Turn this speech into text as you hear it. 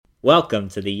Welcome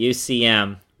to the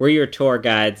UCM. We're your tour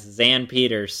guides, Xan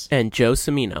Peters. And Joe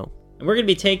Cimino. And we're going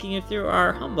to be taking you through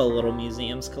our humble little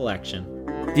museum's collection.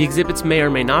 The exhibits may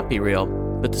or may not be real,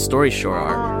 but the stories sure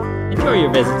are. Enjoy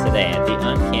your visit today at the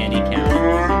Uncanny County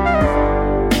Fair.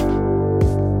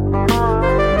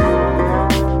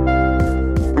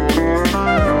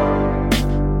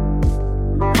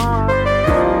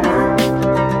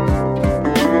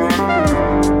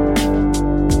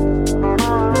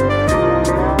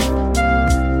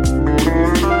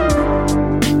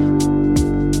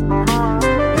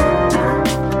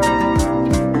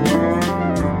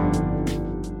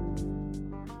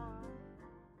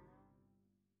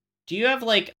 Do you have,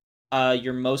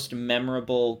 your most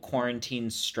memorable quarantine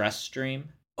stress dream?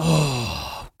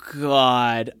 Oh,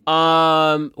 God.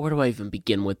 Where do I even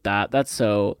begin with that? That's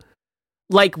so...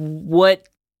 what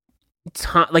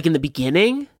time? In the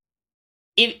beginning?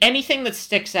 Anything that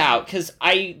sticks out, because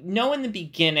I know in the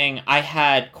beginning I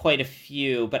had quite a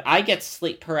few, but I get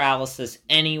sleep paralysis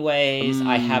anyways.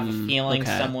 I have a feeling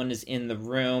someone is in the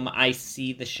room. I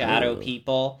see the shadow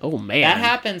people. Oh, man. That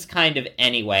happens kind of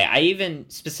anyway. I even,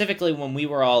 specifically when we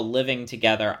were all living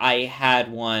together, I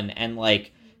had one and,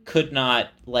 could not,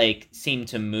 seem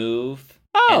to move.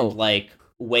 Oh. And,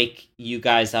 wake you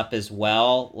guys up as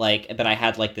well, but I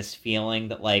had this feeling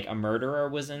that a murderer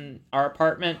was in our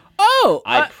apartment.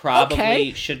 I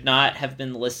probably should not have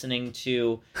been listening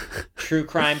to true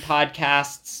crime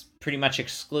podcasts pretty much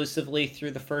exclusively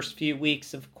through the first few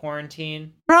weeks of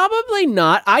quarantine. Probably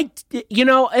not.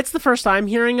 It's the first time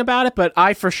hearing about it, but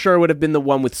I for sure would have been the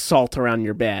one with salt around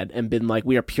your bed and been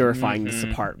we are purifying this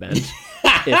apartment.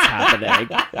 It's happening.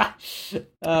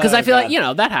 Because I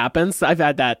feel that happens. I've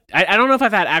had that. I don't know if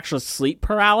I've had actual sleep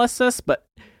paralysis, but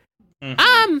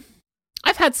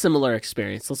I've had similar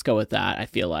experience. Let's go with that. I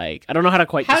feel like I don't know how to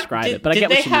quite describe it, but I get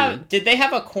what you mean. Did they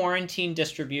have a quarantine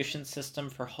distribution system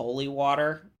for holy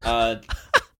water? I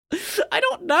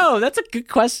don't know. That's a good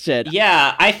question.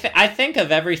 Yeah, I think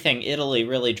of everything. Italy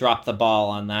really dropped the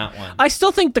ball on that one. I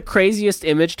still think the craziest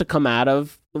image to come out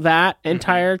of that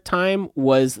entire time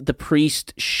was the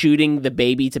priest shooting the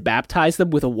baby to baptize them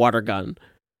with a water gun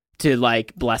to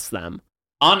bless them.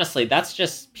 Honestly, that's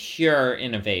just pure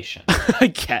innovation. I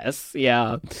guess,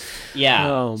 yeah. Yeah.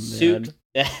 Oh, man.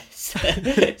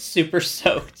 Super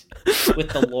soaked with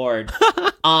the Lord.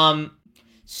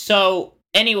 So,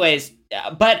 anyways,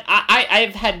 but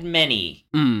I've had many.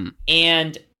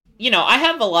 And, I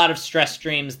have a lot of stress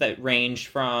dreams that range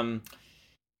from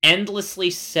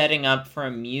endlessly setting up for a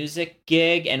music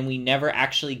gig and we never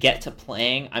actually get to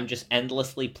playing. I'm just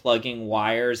endlessly plugging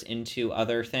wires into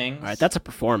other things. All right, that's a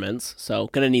performance, so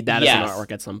gonna need that as an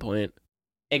artwork at some point.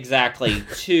 Exactly.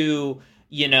 To,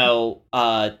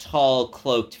 a tall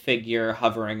cloaked figure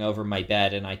hovering over my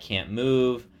bed and I can't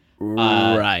move.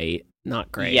 Right.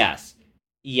 Not great. Yes.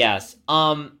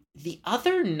 The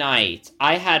other night,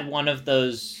 I had one of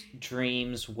those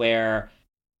dreams where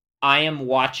I am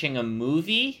watching a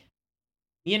movie,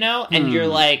 and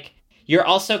you're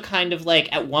also kind of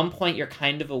at one point you're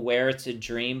kind of aware it's a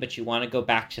dream, but you want to go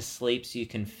back to sleep so you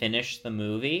can finish the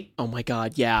movie. Oh my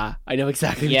God, yeah. I know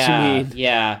exactly what you mean.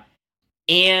 Yeah.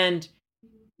 And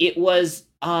it was,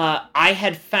 I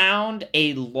had found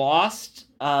a lost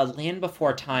Land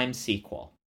Before Time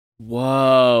sequel.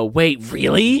 Whoa, wait,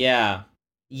 really? Yeah.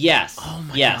 Yes. Oh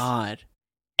my God.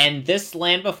 And this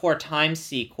Land Before Time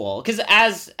sequel, because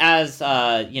as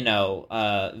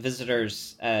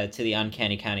visitors to the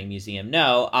Uncanny County Museum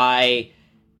know, I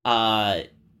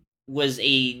was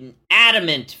an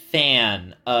adamant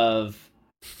fan of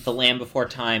the Land Before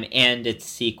Time and its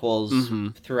sequels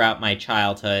throughout my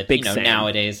childhood. Big fan.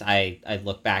 Nowadays I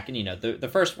look back and the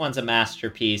first one's a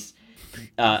masterpiece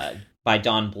by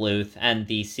Don Bluth, and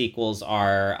the sequels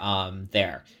are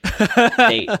there.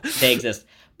 They exist.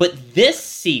 But this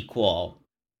sequel,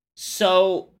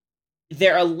 so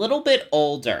they're a little bit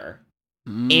older,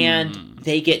 and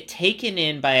they get taken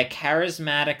in by a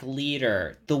charismatic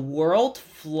leader. The world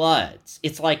floods.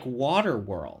 It's like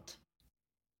Waterworld.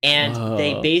 And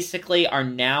they basically are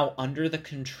now under the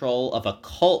control of a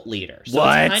cult leader. So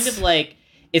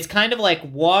it's kind of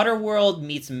like Waterworld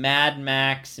meets Mad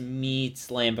Max meets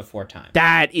Land Before Time.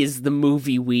 That is the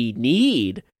movie we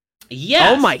need.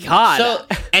 Yes. Oh my God. So,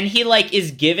 and he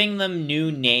is giving them new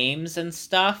names and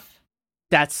stuff.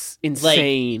 That's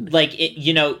insane.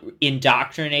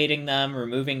 Indoctrinating them,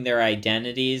 removing their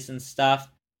identities and stuff.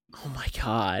 Oh my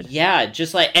God. Yeah,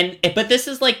 just but this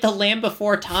is the Land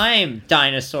Before Time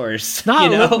dinosaurs.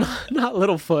 Not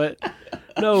Littlefoot.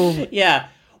 No. Yeah.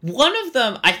 One of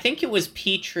them, I think it was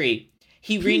Petrie,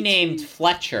 he renamed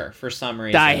Fletcher for some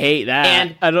reason. I hate that.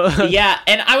 And I don't... yeah,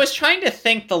 and I was trying to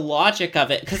think the logic of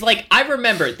it, because, like, I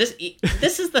remember, this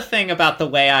is the thing about the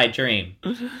way I dream.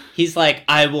 He's like,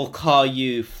 I will call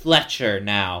you Fletcher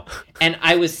now. And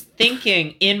I was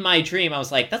thinking in my dream, I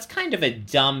was like, that's kind of a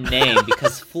dumb name,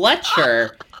 because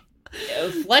Fletcher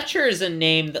is a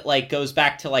name that, like, goes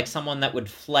back to, like, someone that would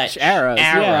fletch arrows.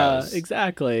 Yeah,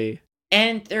 exactly.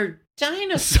 And they're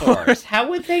dinosaurs. How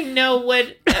would they know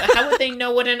what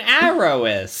an arrow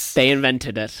is? They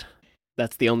invented it.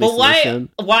 That's the only solution.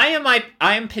 Why am I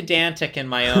am pedantic in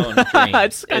my own dream?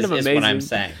 It's kind of amazing. Is what I'm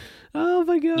saying. Oh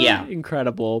my god. Yeah.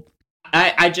 Incredible.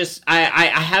 I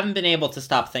haven't been able to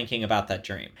stop thinking about that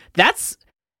dream. That's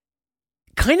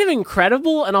kind of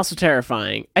incredible and also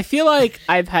terrifying. I feel like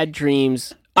I've had a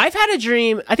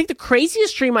dream. I think the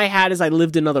craziest dream I had is I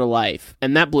lived another life,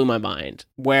 and that blew my mind,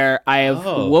 where I have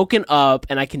woken up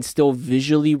and I can still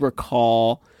visually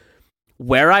recall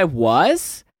where I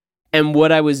was and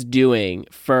what I was doing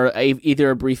for either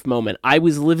a brief moment. I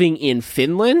was living in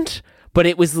Finland, but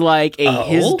it was like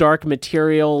His Dark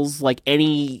Materials, like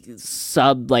any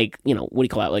what do you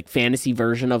call that, like fantasy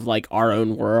version of like our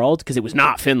own world, because it was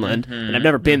not Finland, and I've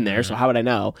never been there, so how would I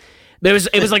know? It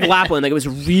was like Lapland, like it was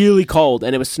really cold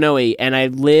and it was snowy, and I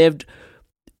lived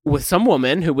with some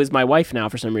woman who was my wife now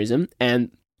for some reason, and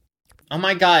oh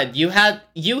my god, you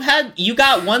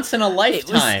got once in a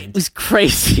lifetime. It was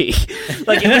crazy.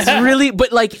 Like, it was really,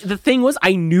 but like the thing was,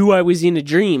 I knew I was in a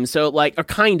dream, so like, or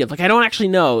kind of, like, I don't actually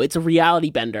know. It's a reality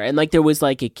bender, and like there was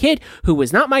like a kid who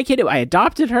was not my kid. I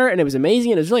adopted her, and it was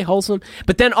amazing, and it was really wholesome.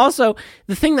 But then also,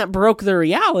 the thing that broke the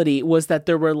reality was that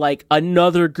there were like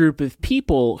another group of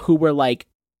people who were like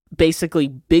basically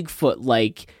Bigfoot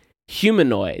like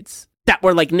humanoids that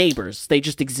were like neighbors. They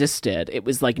just existed. It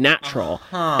was like natural.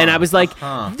 And I was like,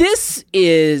 this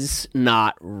is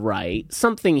not right.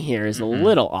 Something here is a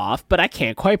little off, but I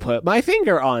can't quite put my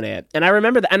finger on it. And I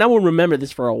remember that, and I will remember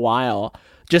this for a while.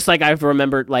 Just like I've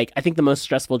remembered, like, I think the most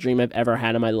stressful dream I've ever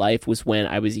had in my life was when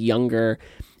I was younger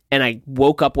and I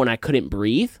woke up when I couldn't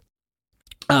breathe.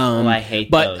 I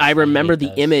hate but those. I remember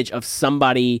the image of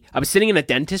somebody. I was sitting in a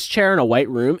dentist chair in a white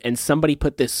room, and somebody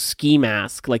put this ski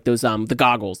mask, like those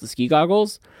the ski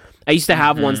goggles. I used to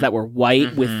have ones that were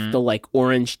white with the like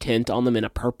orange tint on them and a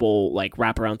purple like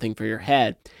wraparound thing for your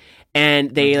head.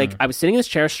 And they like, I was sitting in this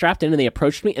chair strapped in, and they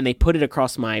approached me and they put it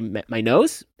across my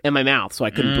nose and my mouth, so I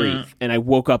couldn't breathe. And I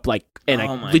woke up like, and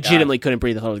I legitimately couldn't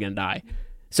breathe. I thought I was gonna die.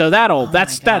 So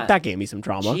that gave me some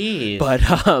trauma. Jeez. But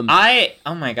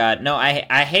oh my god, no,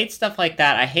 I hate stuff like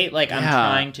that. I hate like I'm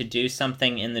trying to do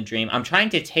something in the dream. I'm trying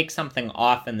to take something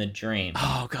off in the dream.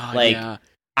 Oh god, like yeah.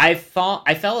 I fell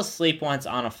asleep once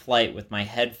on a flight with my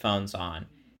headphones on,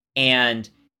 and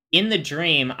in the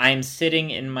dream I'm sitting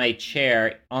in my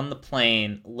chair on the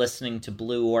plane listening to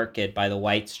Blue Orchid by the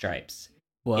White Stripes.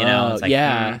 Whoa, you know, it's like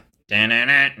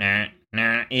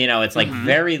you know, it's like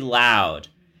very loud,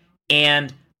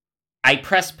 and I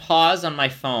press pause on my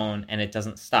phone and it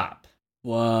doesn't stop.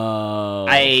 Whoa.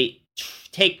 I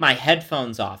take my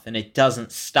headphones off and it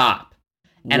doesn't stop.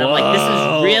 And I'm like, this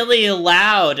is really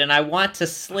loud and I want to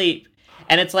sleep.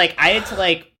 And it's like, I had to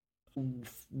like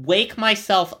wake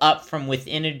myself up from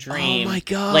within a dream. Oh my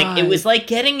god. Like, it was like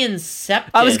getting incepted.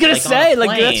 I was gonna say,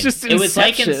 like, that's just Inception. It was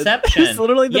like Inception. It's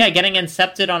literally getting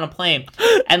incepted on a plane.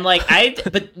 And like,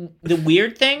 but the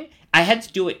weird thing, I had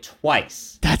to do it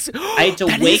twice. I had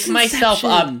to wake myself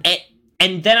up,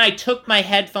 and then I took my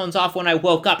headphones off when I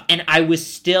woke up, and I was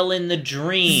still in the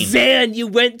dream. Xan, you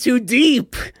went too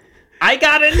deep. I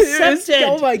got incepted.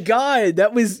 Oh my god,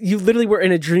 you literally were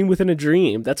in a dream within a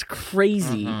dream. That's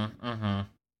crazy.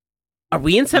 Are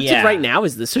we incepted right now?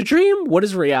 Is this a dream? What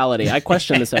is reality? I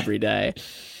question this every day.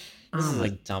 This is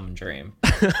a dumb dream,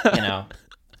 you know.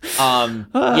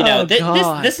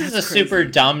 This is a super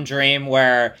dumb dream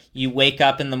where you wake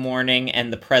up in the morning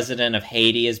and the president of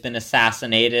Haiti has been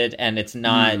assassinated, and it's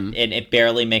not, it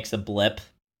barely makes a blip.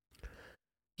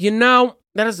 You know,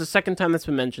 that is the second time that's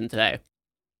been mentioned today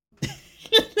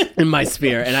in my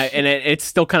sphere, and it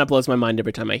still kind of blows my mind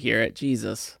every time I hear it.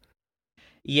 Jesus.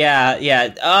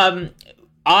 Yeah.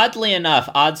 Oddly enough,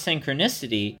 odd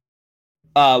synchronicity,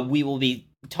 we will be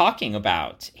talking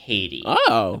about Haiti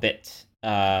a bit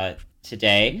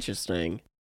today. Interesting.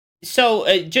 So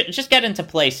just get into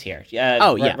place here.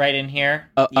 Right in here.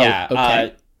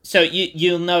 Okay. So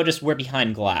you'll notice we're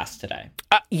behind glass today.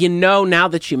 Now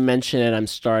that you mention it, I'm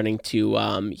starting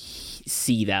to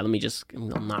see that. Let me just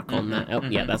knock on that. Oh,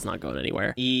 yeah, that's not going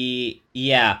anywhere.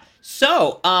 Yeah.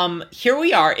 So here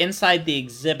we are inside the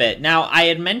exhibit. Now, I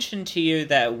had mentioned to you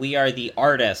that we are the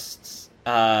artists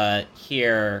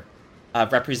here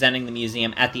representing the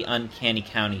museum at the Uncanny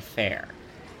County Fair.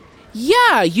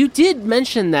 Yeah, you did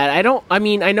mention that. I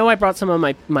know I brought some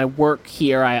of my work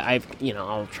here.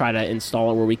 I'll try to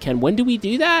install it where we can. When do we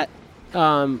do that?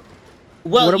 Well,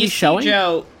 what are we showing?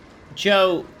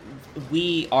 Joe,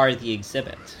 we are the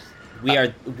exhibit.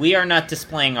 We are not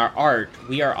displaying our art.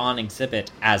 We are on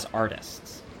exhibit as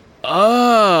artists.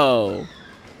 Oh,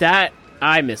 that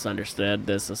I misunderstood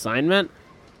this assignment.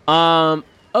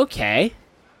 Okay,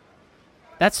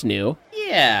 that's new.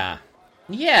 Yeah.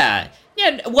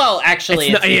 Well, actually,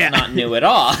 it's not new at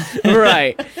all.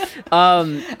 Right.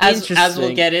 As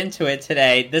we'll get into it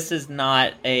today, this is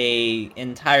not a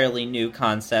entirely new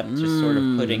concept. Just sort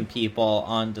of putting people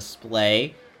on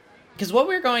display. Because what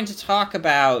we're going to talk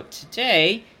about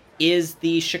today is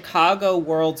the Chicago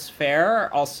World's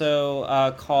Fair,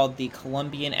 also called the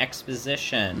Colombian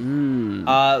Exposition.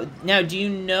 Now, do you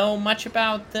know much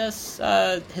about this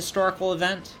historical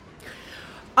event?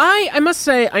 I must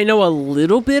say I know a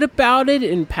little bit about it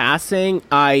in passing.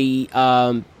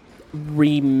 I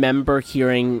remember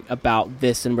hearing about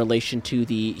this in relation to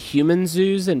the human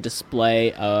zoos and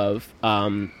display of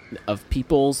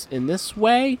peoples in this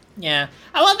way. Yeah.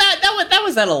 Well, that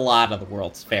was at a lot of the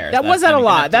World's Fairs. That was at a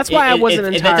lot. That's why I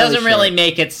wasn't entirely It doesn't sure. really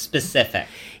make it specific.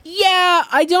 Yeah,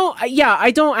 I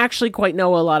don't actually quite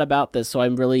know a lot about this, so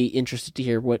I'm really interested to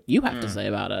hear what you have to say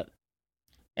about it.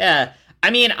 Yeah. I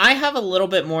mean, I have a little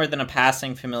bit more than a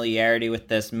passing familiarity with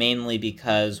this, mainly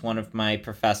because one of my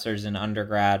professors in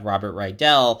undergrad, Robert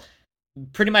Rydell,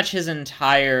 pretty much his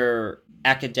entire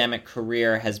academic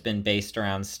career has been based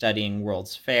around studying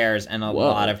World's Fairs, and a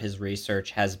lot of his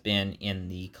research has been in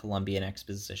the Colombian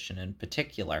Exposition in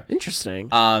particular. Interesting.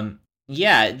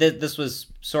 This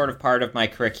was sort of part of my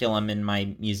curriculum in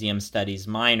my museum studies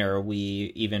minor.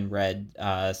 We even read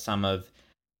some of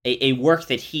a work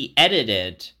that he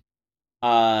edited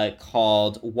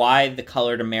called Why the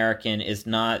Colored American is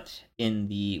Not in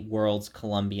the World's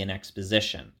Colombian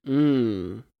Exposition.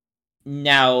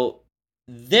 Now,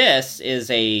 this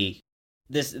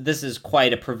is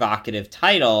quite a provocative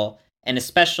title, and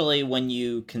especially when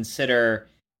you consider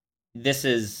this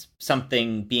is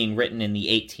something being written in the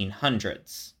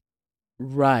 1800s.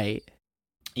 Right.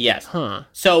 Yes. Huh.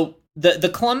 So the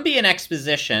Colombian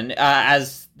Exposition,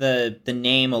 as the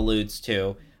name alludes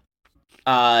to,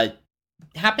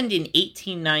 happened in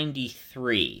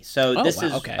 1893. So this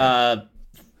is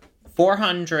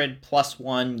 400 plus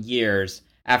 1 years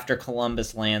after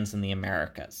Columbus lands in the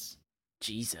Americas.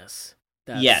 Jesus.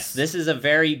 Yes, this is a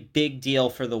very big deal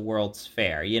for the World's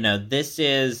Fair. You know, this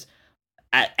is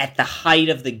at the height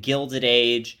of the Gilded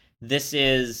Age. This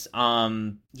is, at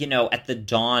the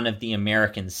dawn of the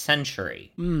American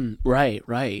century.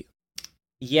 Right.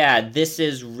 Yeah, this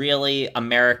is really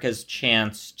America's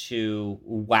chance to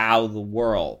wow the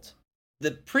world.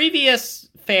 The previous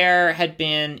fair had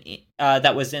been,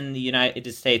 that was in the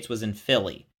United States, was in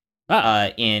Philly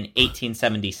in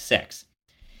 1876.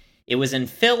 It was in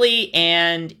Philly,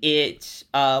 and it,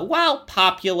 while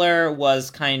popular, was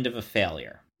kind of a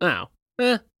failure. Oh.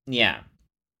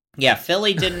 Yeah,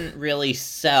 Philly didn't really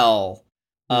sell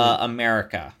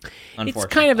America, unfortunately.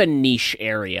 It's kind of a niche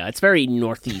area. It's very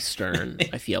northeastern,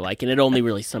 I feel like, and it only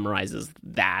really summarizes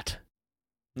that.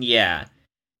 Yeah.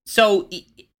 So,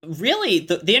 really,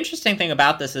 the interesting thing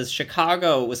about this is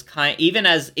Chicago was even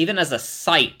as a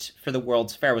site for the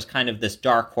World's Fair, was kind of this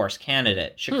dark horse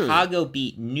candidate. Chicago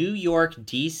beat New York,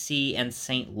 D.C., and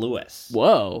St. Louis.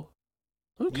 Whoa.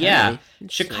 Okay. Yeah.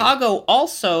 Chicago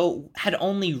also had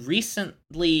only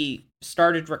recently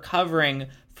started recovering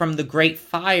from the Great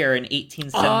Fire in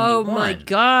 1871. Oh my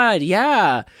God,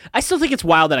 yeah. I still think it's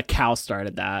wild that a cow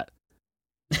started that.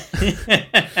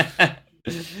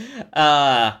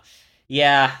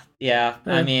 Yeah.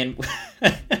 I mean,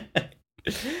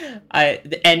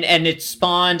 and it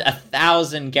spawned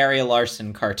 1,000 Gary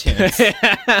Larson cartoons.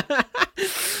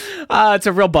 It's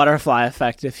a real butterfly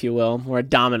effect, if you will, or a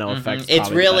domino effect. It's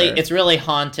really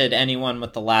haunted anyone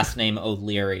with the last name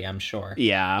O'Leary, I'm sure.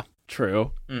 Yeah,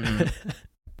 true.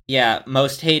 Yeah,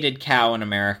 most hated cow in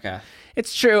America.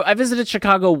 It's true. I visited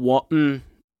Chicago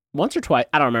once or twice.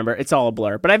 I don't remember. It's all a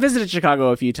blur. But I visited Chicago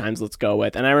a few times, let's go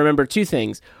with. And I remember two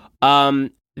things.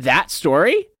 That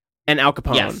story and Al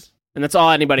Capone. Yes. And that's all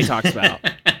anybody talks about.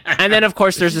 And then, of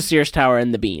course, there's the Sears Tower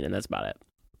and the Bean, and that's about it.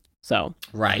 So,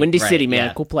 Windy City, man.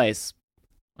 Yeah. Cool place.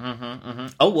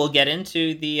 Oh, we'll get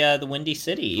into the Windy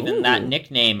City. Even that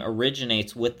nickname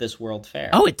originates with this World Fair.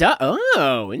 Oh, it does.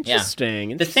 Oh, interesting.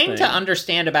 Yeah. The thing to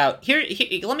understand about here,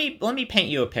 let me paint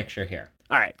you a picture here.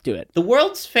 All right, do it. The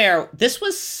World's Fair. This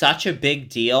was such a big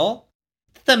deal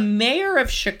the mayor of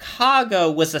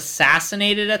Chicago was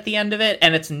assassinated at the end of it,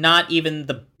 and it's not even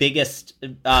the biggest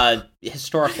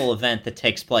historical event that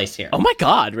takes place here. Oh my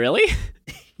god, really?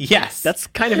 Yes. That's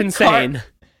kind of insane.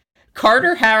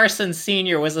 Carter Harrison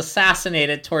Sr. was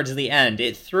assassinated towards the end.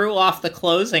 It threw off the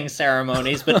closing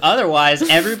ceremonies, but otherwise,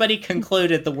 everybody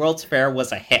concluded the World's Fair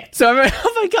was a hit. So,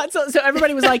 oh my god! So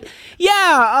everybody was like,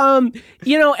 "Yeah,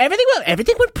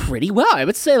 everything went pretty well. I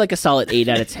would say like a solid 8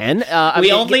 out of 10."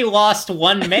 We only lost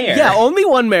one mayor. Yeah, only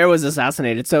one mayor was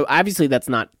assassinated. So obviously, that's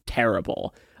not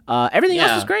terrible. Everything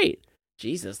else was great.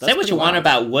 Jesus, that's say what you want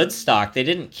about Woodstock. They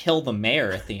didn't kill the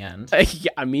mayor at the end.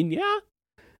 Yeah.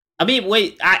 I mean,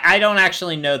 wait, I don't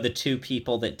actually know the 2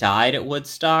 people that died at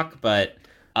Woodstock, but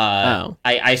I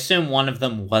assume one of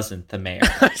them wasn't the mayor.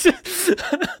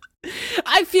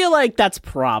 I feel like that's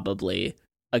probably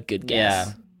a good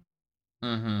guess.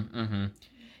 Yeah.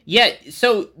 Yeah,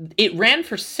 so it ran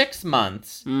for 6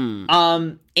 months,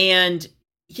 and,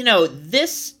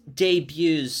 this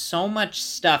debuts so much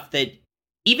stuff that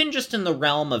even just in the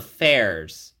realm of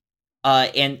fairs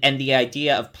and the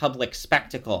idea of public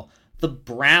spectacle, the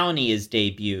brownie is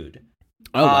debuted.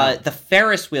 Oh, wow. The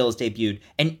Ferris wheel is debuted.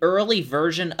 An early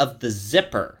version of the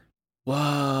zipper.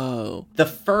 Whoa. The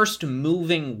first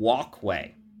moving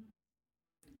walkway.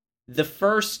 The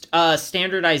first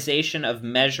standardization of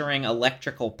measuring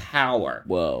electrical power.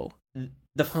 Whoa.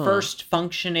 The first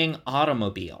functioning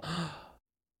automobile.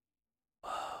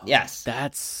 Yes.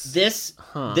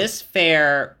 This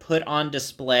fair put on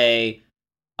display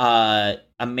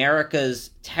America's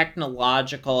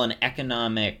technological and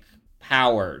economic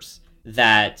powers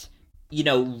that,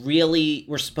 really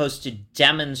were supposed to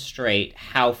demonstrate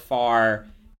how far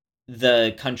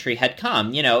the country had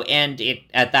come, and it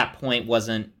at that point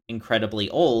wasn't incredibly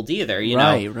old either,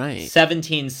 Right.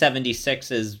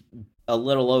 1776 is a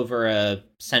little over a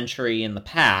century in the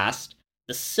past.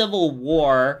 The Civil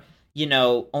War,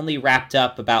 only wrapped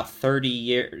up about 30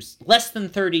 years, less than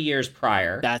 30 years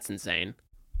prior. That's insane.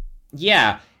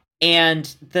 Yeah, and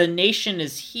the nation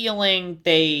is healing.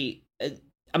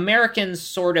 Americans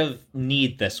sort of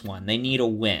need this one. They need a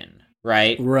win,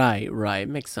 right? Right.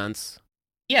 Makes sense.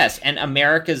 Yes, and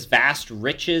America's vast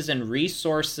riches and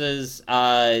resources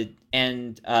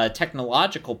and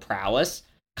technological prowess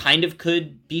kind of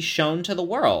could be shown to the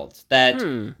world that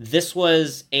this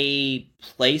was a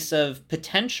place of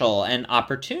potential and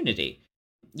opportunity.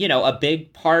 A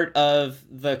big part of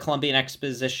the Colombian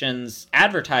Exposition's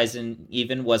advertising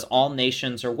even was all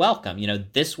nations are welcome.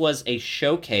 This was a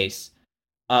showcase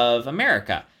of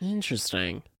America.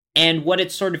 Interesting. And what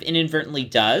it sort of inadvertently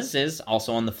does is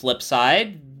also on the flip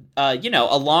side,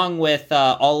 along with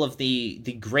all of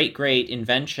the great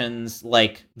inventions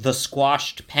like the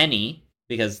squashed penny,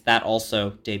 because that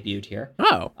also debuted here.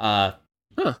 Oh.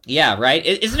 Yeah, right?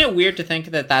 Isn't it weird to think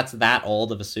that that's that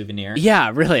old of a souvenir?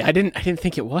 Yeah, really. I didn't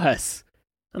think it was.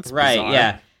 That's right, bizarre.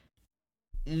 Yeah.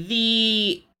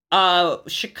 The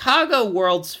Chicago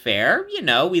World's Fair,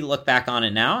 we look back on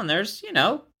it now, and there's,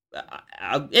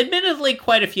 admittedly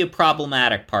quite a few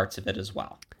problematic parts of it as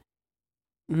well.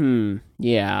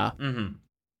 Yeah.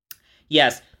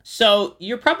 Yes. So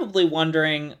you're probably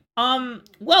wondering,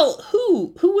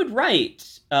 who would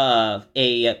write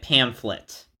a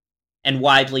pamphlet and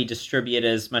widely distribute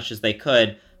as much as they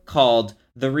could, called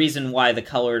The Reason Why the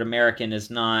Colored American is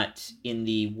Not in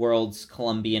the World's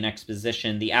Colombian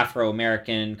Exposition, the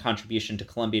Afro-American Contribution to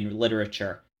Colombian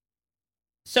Literature.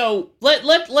 So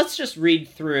let's just read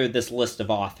through this list of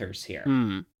authors here.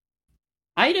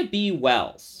 Ida B.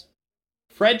 Wells,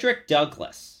 Frederick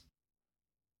Douglass,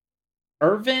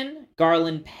 Irvin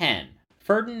Garland Penn,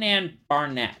 Ferdinand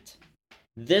Barnett.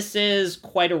 This is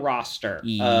quite a roster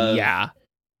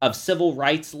of civil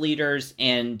rights leaders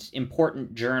and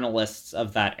important journalists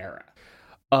of that era.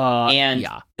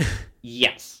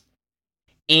 Yes.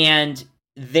 And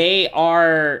they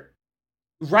are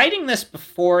writing this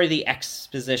before the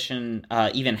exposition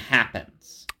even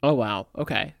happens. Oh, wow.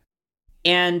 Okay.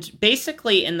 And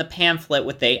basically in the pamphlet,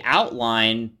 what they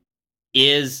outline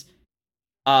is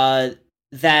that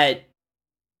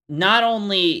not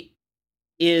only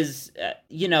is,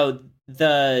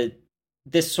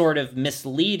 this sort of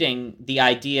misleading the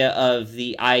idea of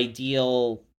the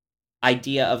ideal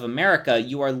idea of America,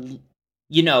 you are,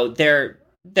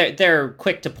 they're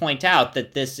quick to point out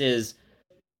that this is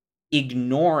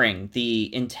ignoring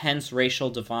the intense racial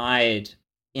divide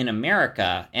in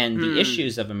America and the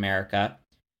issues of America.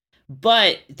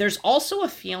 But there's also a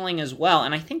feeling as well,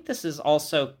 and I think this is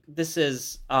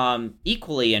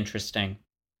equally interesting,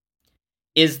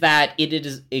 is that it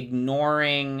is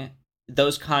ignoring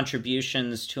those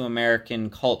contributions to American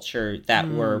culture that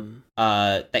were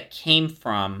that came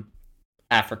from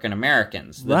African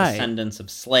Americans, the descendants of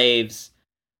slaves,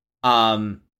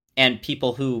 and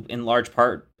people who, in large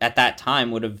part, at that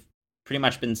time would have pretty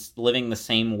much been living the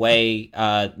same way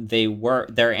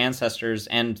their ancestors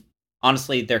and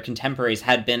honestly their contemporaries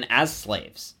had been as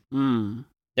slaves.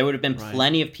 There would have been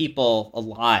plenty of people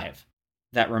alive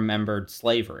that remembered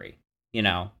slavery, you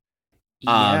know.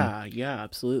 Yeah,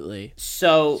 absolutely.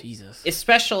 So, Jesus.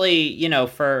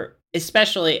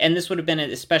 especially, and this would have been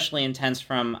especially intense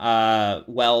from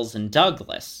Wells and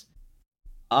Douglas.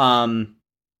 What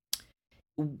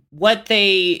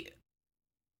they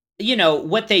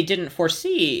didn't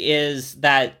foresee is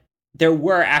that there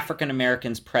were African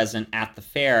Americans present at the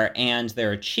fair and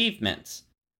their achievements.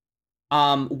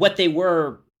 What they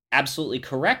were absolutely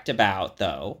correct about,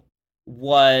 though,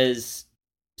 was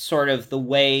sort of the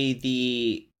way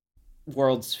the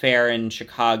World's Fair in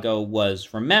Chicago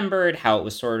was remembered, how it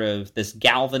was sort of this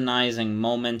galvanizing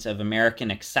moment of American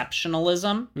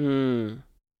exceptionalism.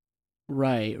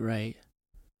 Right.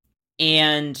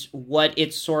 And what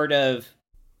it sort of,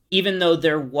 even though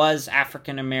there was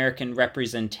African American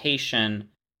representation,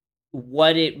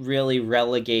 what it really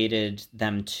relegated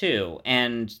them to,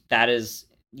 and that is,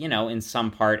 in some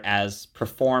part as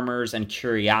performers and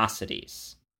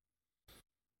curiosities.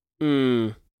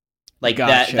 Like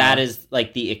gotcha. that is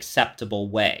like the acceptable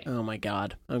way. Oh my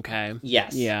God. Okay.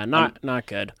 Yes. Yeah, not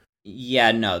good.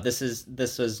 Yeah, no, this was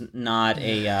not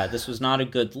a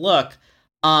good look.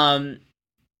 And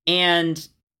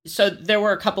so there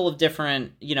were a couple of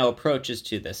different, approaches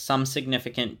to this. Some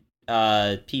significant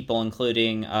people,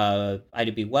 including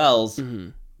Ida B. Wells,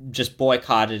 just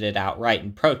boycotted it outright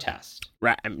in protest.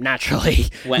 Right, naturally.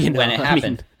 When it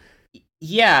happened.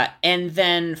 Yeah, and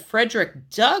then Frederick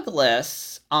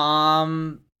Douglass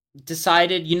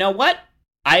decided, you know what?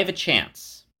 I have a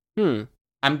chance. I'm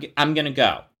gonna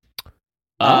go.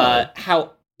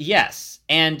 Yes,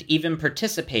 and even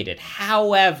participated.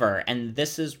 However, and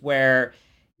this is where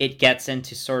it gets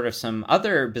into sort of some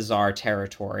other bizarre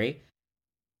territory.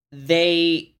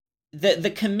 The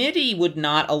committee would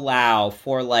not allow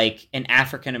for like an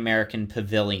African American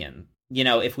pavilion.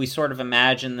 If we sort of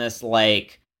imagine this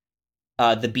like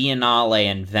the Biennale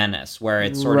in Venice, where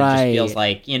it sort of just feels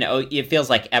like, it feels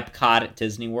like Epcot at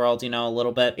Disney World, a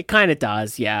little bit. It kind of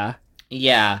does, yeah.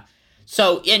 Yeah.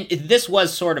 So this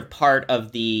was sort of part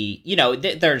of the,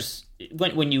 there's,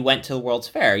 when you went to the World's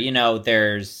Fair,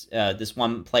 there's this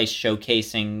one place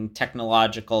showcasing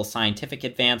technological, scientific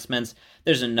advancements.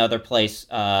 There's another place,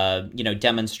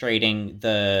 demonstrating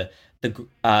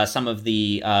some of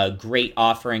the great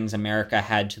offerings America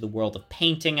had to the world of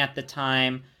painting at the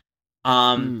time.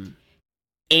 And,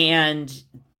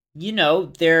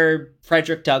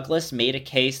 Frederick Douglass made a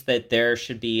case that there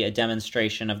should be a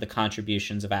demonstration of the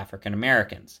contributions of African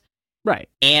Americans. Right.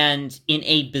 And in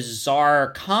a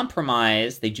bizarre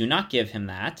compromise, they do not give him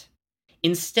that.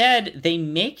 Instead, they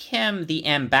make him the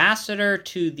ambassador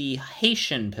to the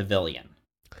Haitian pavilion.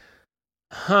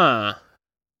 Huh.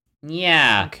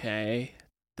 Yeah. Okay.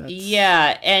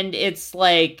 Yeah, and it's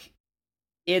like,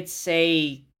 it's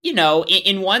a...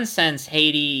 in one sense,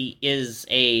 Haiti is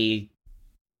a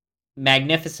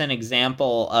magnificent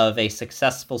example of a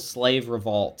successful slave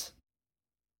revolt,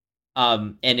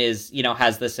 and is,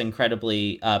 has this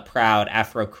incredibly proud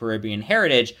Afro-Caribbean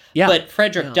heritage. Yeah. But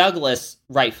Frederick Douglass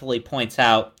rightfully points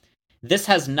out, this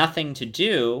has nothing to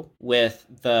do with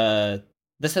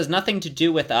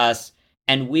us,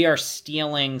 and we are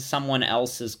stealing someone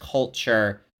else's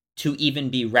culture to even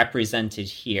be represented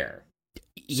here.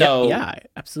 So yeah,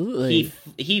 absolutely.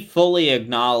 He fully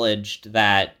acknowledged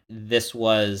that this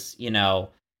was,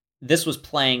 this was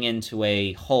playing into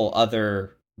a whole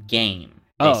other game.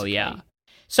 Basically. Oh, yeah.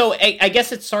 So I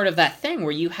guess it's sort of that thing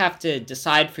where you have to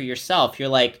decide for yourself. You're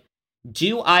like,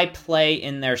 do I play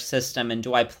in their system and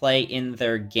do I play in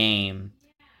their game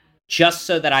just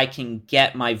so that I can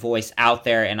get my voice out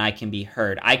there and I can be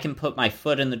heard? I can put my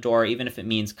foot in the door, even if it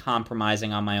means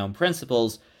compromising on my own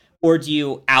principles. Or do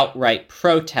you outright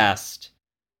protest?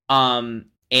 And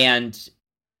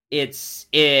there's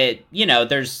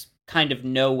kind of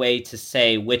no way to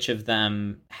say which of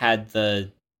them had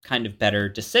the kind of better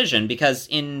decision, because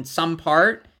in some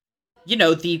part,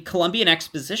 the Colombian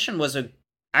Exposition was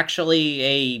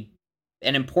actually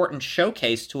an important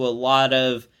showcase to a lot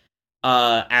of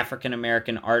African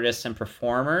American artists and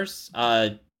performers.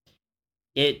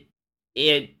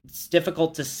 It's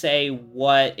difficult to say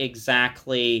what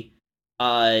exactly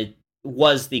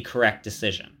was the correct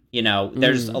decision.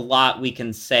 There's a lot we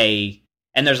can say,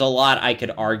 and there's a lot I could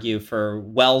argue for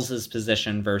Wells's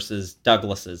position versus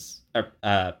Douglas's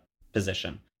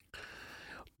position.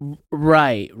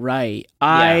 Right.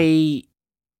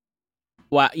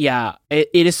 Well, yeah, it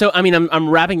is so. I mean, I'm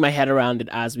wrapping my head around it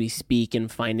as we speak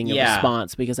and finding a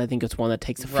response, because I think it's one that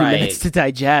takes a few minutes to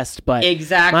digest. But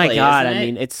exactly, my God, I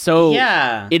mean, it's so.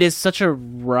 Yeah. It is such a.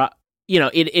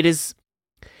 It is.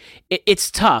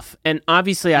 It's tough, and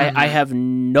obviously, I have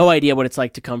no idea what it's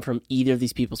like to come from either of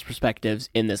these people's perspectives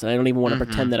in this, and I don't even want to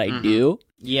pretend that I do.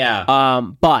 Yeah.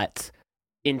 But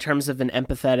in terms of an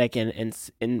empathetic and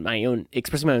in my own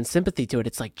expressing my own sympathy to it,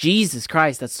 it's like, Jesus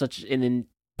Christ, that's such an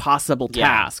impossible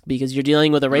task, because you're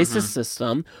dealing with a racist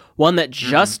system, one that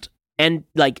just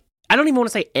I don't even want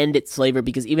to say ended slavery,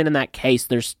 because even in that case,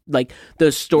 there's like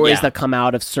those stories that come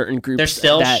out of certain groups. They're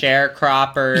still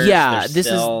sharecroppers. Yeah,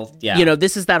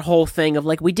 this is that whole thing of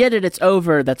like, we did it, it's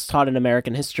over. That's taught in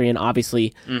American history, and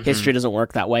obviously history doesn't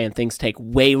work that way, and things take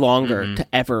way longer to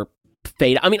ever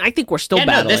fade. I mean, I think we're still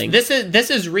battling. No, this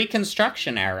is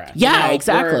Reconstruction era. Yeah,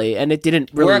 exactly, and it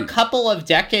didn't really. We're a couple of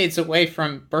decades away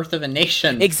from Birth of a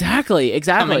Nation. Exactly,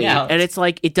 and it's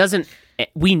like it doesn't.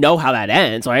 We know how that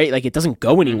ends, right? Like, it doesn't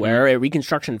go anywhere.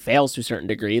 Reconstruction fails to a certain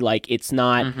degree. Like, it's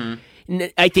not.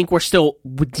 I think we're still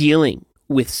dealing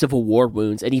with Civil War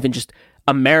wounds, and even just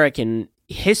American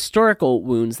historical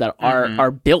wounds that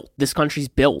are built. This country's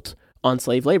built on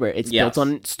slave labor. It's built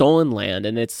on stolen land,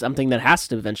 and it's something that has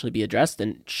to eventually be addressed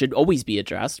and should always be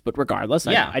addressed. But regardless,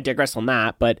 I digress on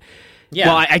that. But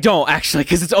well, I don't actually,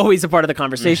 because it's always a part of the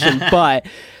conversation. But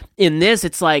in this,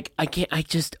 it's like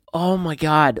oh my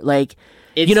God, like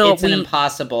it's an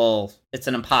impossible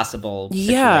situation.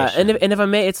 Yeah, and if I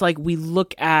may, it's like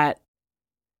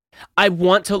I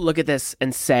want to look at this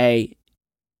and say,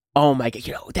 oh my God,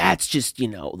 that's just,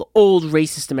 the old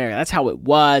racist America. That's how it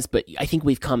was. But I think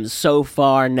we've come so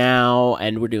far now,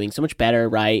 and we're doing so much better,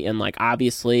 right? And like,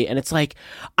 obviously, and it's like,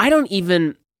 I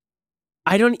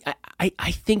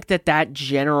think that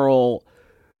general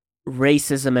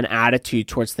racism and attitude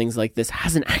towards things like this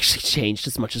hasn't actually changed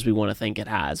as much as we want to think it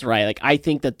has, right? Like, I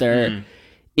think that there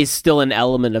is still an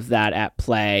element of that at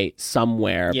play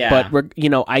somewhere. Yeah. But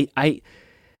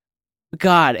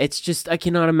God, it's just, I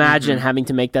cannot imagine having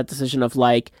to make that decision of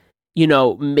like,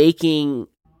 making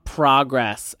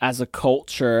progress as a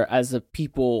culture, as a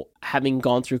people, having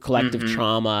gone through collective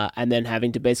trauma, and then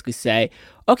having to basically say,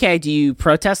 okay, do you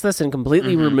protest this and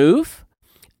completely remove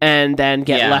and then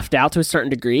get left out to a certain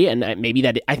degree? And maybe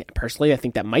that, I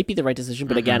think that might be the right decision,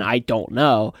 but again, I don't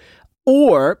know.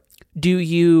 Or do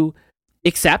you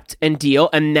accept and deal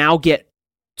and now get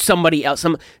somebody else,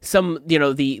 some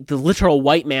the literal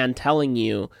white man telling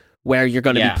you where you're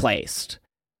going to be placed,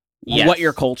 what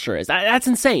your culture is? That's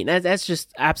insane. That's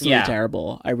just absolutely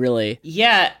terrible. I really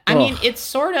I mean,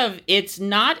 it's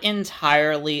not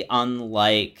entirely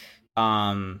unlike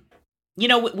when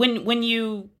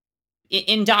you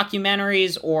in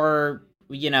documentaries, or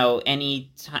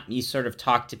any time you sort of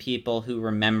talk to people who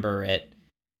remember it,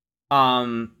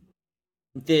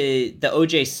 the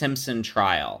O.J. Simpson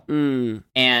trial,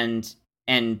 and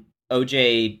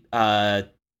O.J.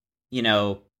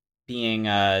 Being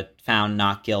found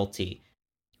not guilty.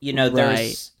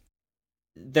 There's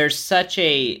such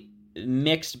a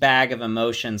mixed bag of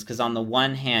emotions, because on the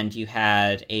one hand you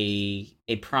had a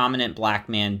prominent black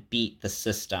man beat the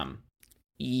system.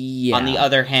 Yeah. On the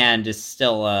other hand, is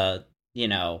still a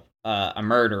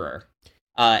murderer.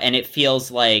 And it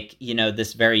feels like,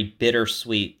 this very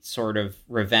bittersweet sort of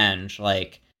revenge.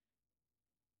 Like,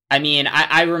 I mean,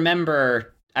 I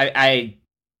remember, I'm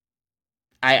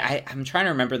trying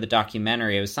to remember the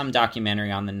documentary. It was some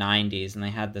documentary on the 90s, and they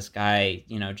had this guy,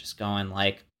 just going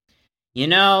like, we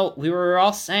were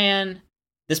all saying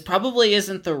this probably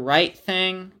isn't the right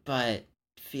thing, but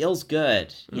feels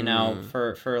good,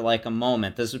 for like a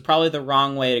moment. This is probably the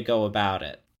wrong way to go about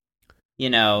it.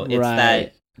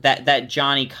 It's that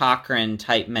Johnny Cochran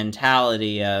type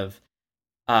mentality of,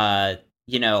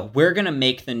 we're gonna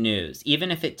make the news, even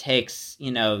if it takes,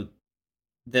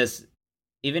 this,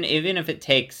 even if it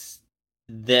takes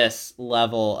this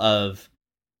level of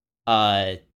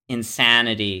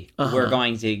insanity, we're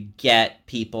going to get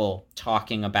people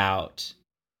talking about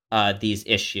these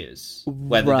issues,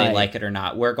 whether they like it or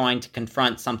not. We're going to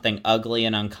confront something ugly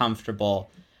and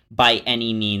uncomfortable by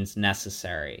any means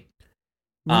necessary.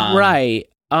 And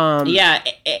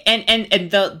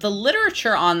the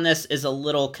literature on this is a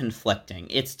little conflicting.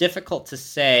 It's difficult to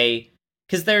say,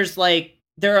 because there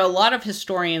are a lot of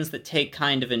historians that take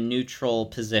kind of a neutral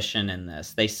position in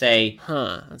this. They say,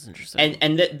 that's interesting.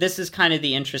 And this is kind of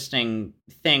the interesting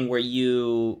thing, where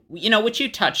which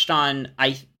you touched on,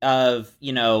 not a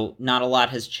lot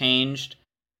has changed.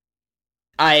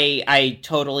 I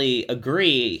totally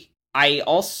agree. I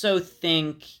also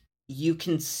think you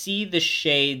can see the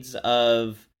shades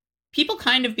of people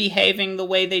kind of behaving the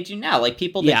way they do now, like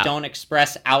people that don't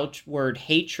express outward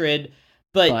hatred,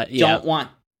 but don't want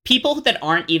people that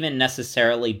aren't even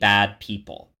necessarily bad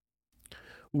people.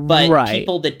 But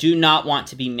people that do not want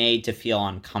to be made to feel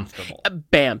uncomfortable.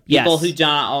 Bam. People who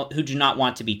do not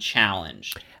want to be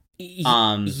challenged.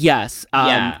 Yes.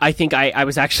 I think I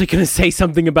was actually going to say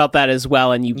something about that as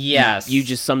well, and you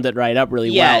just summed it right up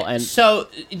really well. And so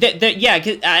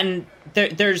and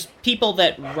there's people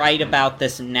that write about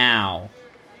this now,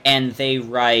 and they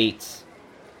write,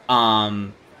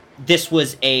 this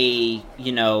was a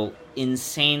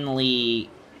insanely.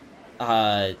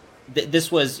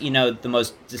 This was, the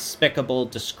most despicable,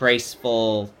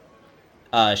 disgraceful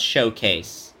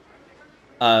showcase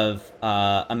of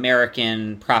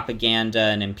American propaganda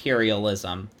and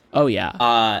imperialism. Oh,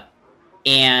 yeah.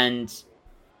 And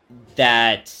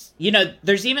that,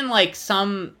 there's even, like,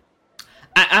 some...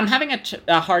 I'm having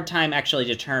a hard time actually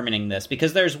determining this,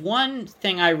 because there's one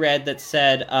thing I read that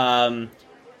said...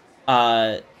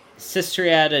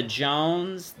 Sister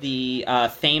Jones, the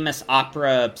famous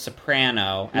opera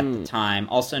soprano at the time,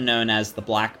 also known as the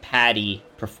Black Patty,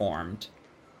 performed.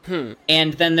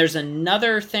 And then there's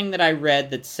another thing that I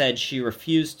read that said she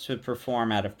refused to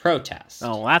perform out of protest.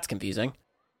 Oh, well, that's confusing.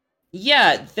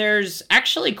 Yeah, there's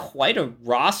actually quite a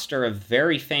roster of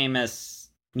very famous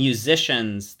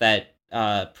musicians that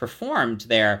performed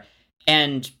there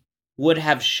and would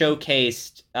have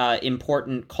showcased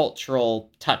important cultural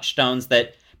touchstones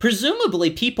that presumably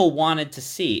people wanted to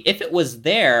see. If it was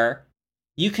there,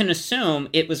 you can assume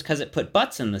it was because it put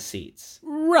butts in the seats.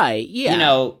 Right,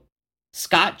 yeah.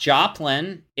 Scott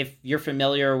Joplin, if you're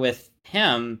familiar with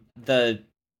him, the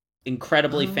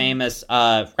incredibly famous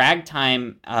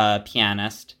ragtime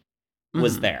pianist,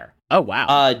 was there. Oh,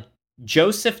 wow.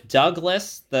 Joseph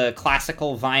Douglas, the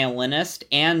classical violinist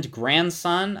and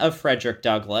grandson of Frederick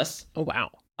Douglass. Oh, wow.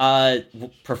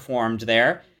 Performed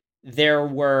there. There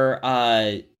were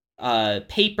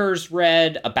papers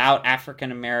read about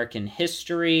African American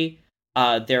history.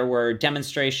 There were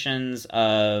demonstrations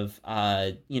of,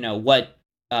 what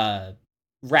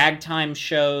ragtime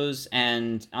shows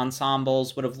and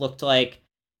ensembles would have looked like.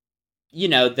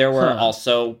 There were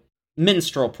also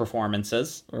minstrel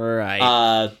performances.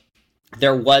 Right.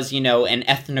 There was, an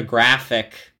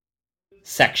ethnographic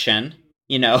section,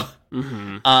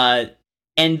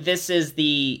 and this is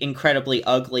the incredibly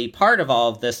ugly part of all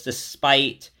of this,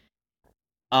 despite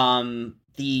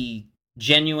the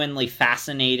genuinely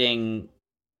fascinating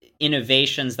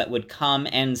innovations that would come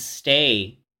and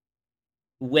stay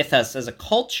with us as a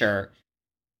culture.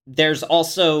 There's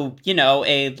also,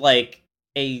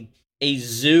 a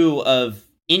zoo of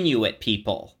Inuit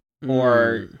people,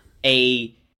 or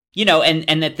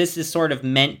and that this is sort of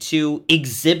meant to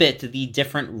exhibit the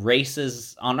different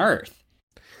races on Earth.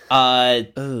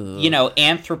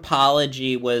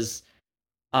 Anthropology was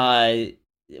a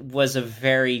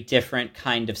very different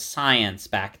kind of science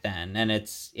back then, and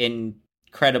it's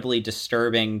incredibly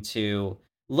disturbing to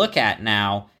look at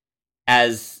now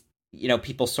as,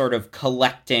 people sort of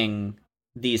collecting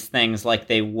these things like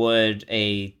they would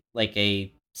a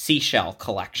seashell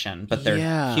collection, but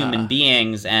they're human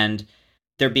beings, and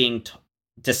they're being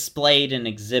displayed and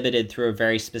exhibited through a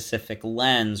very specific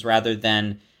lens rather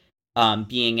than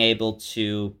being able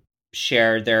to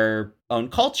share their own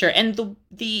culture. And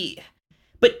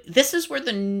but this is where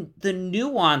the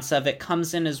nuance of it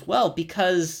comes in as well,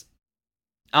 because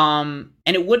and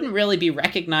it wouldn't really be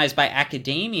recognized by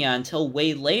academia until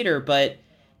way later, but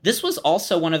this was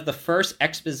also one of the first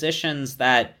expositions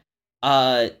that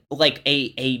like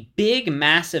a big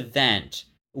mass event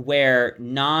where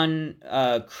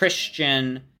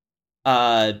non-Christian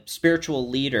spiritual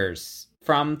leaders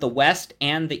from the West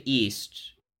and the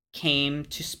East came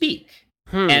to speak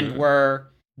and were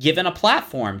given a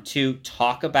platform to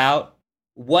talk about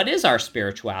what is our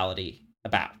spirituality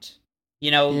about.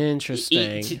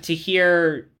 Interesting. To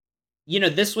hear,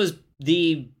 this was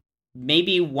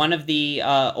maybe one of the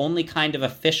only kind of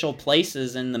official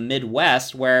places in the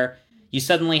Midwest where you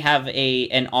suddenly have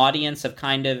an audience of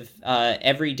kind of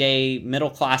everyday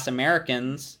middle-class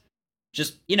Americans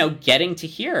just, getting to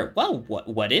hear, well,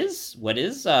 what is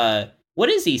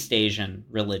East Asian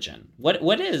religion? What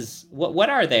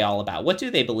are they all about? What do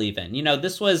they believe in?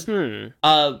 This was there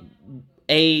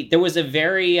was a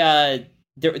very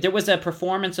there was a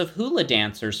performance of hula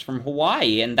dancers from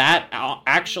Hawaii, and that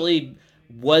actually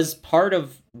was part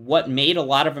of what made a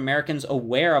lot of Americans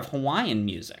aware of Hawaiian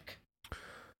music.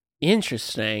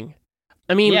 Interesting.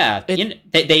 I mean, yeah,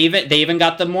 they even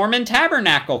got the Mormon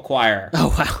Tabernacle Choir.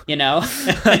 Oh wow!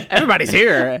 Everybody's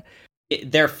here.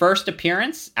 their first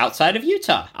appearance outside of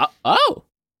Utah. Oh,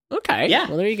 okay. Yeah.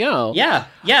 Well, there you go. Yeah.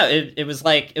 It was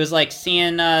like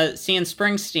seeing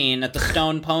Springsteen at the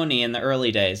Stone Pony in the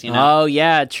early days. You know. Oh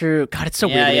yeah, true. God, it's so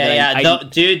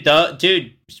weird. Dude,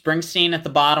 Springsteen at the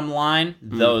bottom line.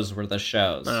 Those were the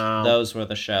shows. Oh. Those were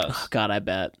the shows. Oh, God, I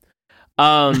bet.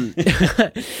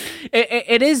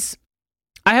 It is.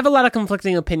 I have a lot of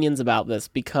conflicting opinions about this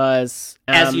because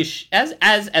as you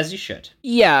should.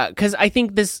 Yeah, because I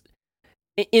think this,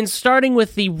 in starting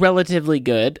with the relatively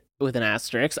good with an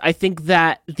asterisk, I think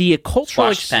that the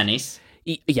cultural pennies.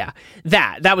 Yeah,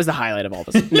 that was the highlight of all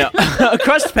this. No,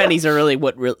 crushed pennies are really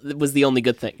what was the only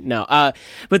good thing. No,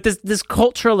 but this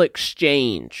cultural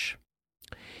exchange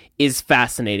is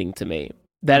fascinating to me.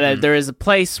 That there is a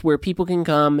place where people can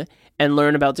come and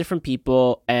learn about different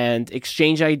people and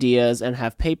exchange ideas and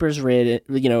have papers read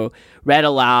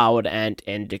aloud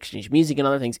and exchange music and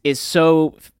other things is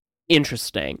so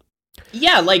interesting.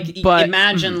 Yeah,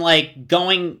 imagine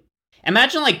going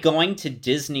to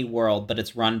Disney World, but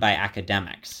it's run by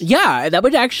academics. Yeah, that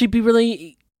would actually be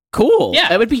really cool. Yeah,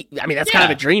 that would be. I mean, that's kind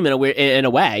of a dream in a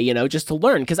way, just to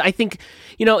learn. Because I think,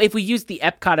 if we use the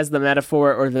Epcot as the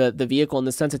metaphor or the vehicle in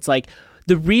the sense, it's like.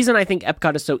 The reason I think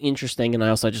Epcot is so interesting, and I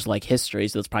also just like history,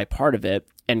 so that's probably part of it,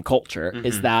 and culture,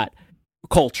 is that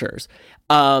cultures.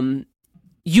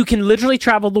 You can literally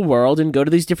travel the world and go to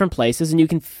these different places, and you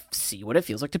can see what it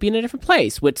feels like to be in a different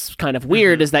place. What's kind of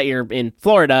weird is that you're in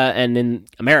Florida and in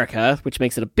America, which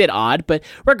makes it a bit odd, but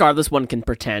regardless, one can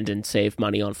pretend and save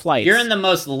money on flights. You're in the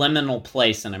most liminal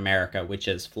place in America, which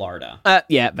is Florida.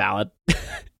 Yeah, valid.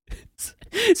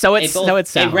 So it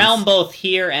sounds. A realm both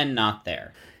here and not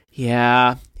there.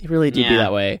 Yeah, it really do be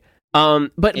that way.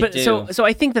 So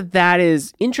I think that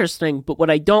is interesting, but what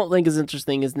I don't think is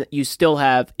interesting is that you still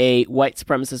have a white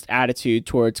supremacist attitude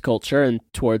towards culture and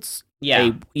towards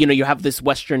you have this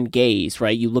Western gaze,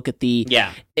 right? You look at the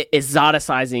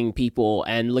exoticizing people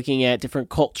and looking at different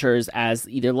cultures as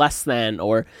either less than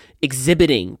or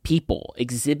exhibiting people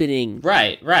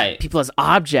people as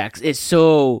objects is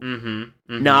so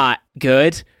not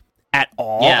good. At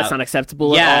all, it's not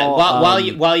acceptable. At all.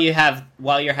 While you're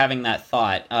having that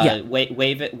thought,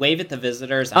 wave at the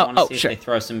visitors. I want to see if they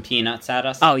throw some peanuts at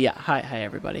us. Oh yeah, hi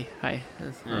everybody, hi.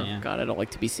 God, I don't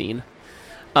like to be seen.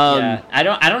 I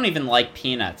don't even like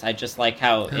peanuts. I just like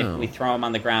how if we throw them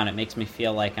on the ground, it makes me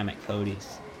feel like I'm at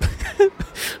Cody's.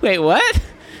 Wait, what?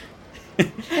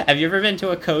 Have you ever been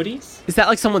to a Cody's? Is that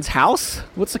like someone's house?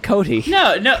 What's a Cody?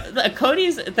 No. A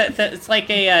Cody's it's like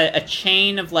a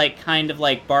chain of kind of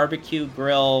barbecue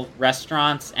grill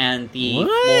restaurants, and the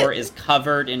floor is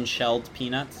covered in shelled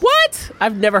peanuts. What?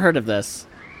 I've never heard of this.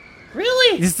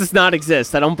 Really? This does not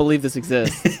exist. I don't believe this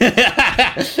exists.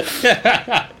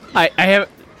 I have.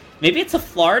 Maybe it's a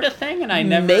Florida thing, and I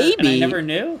never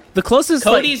knew. The closest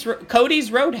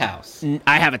Cody's Roadhouse.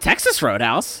 I have a Texas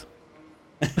Roadhouse.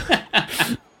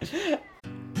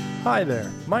 Hi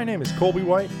there, my name is Colby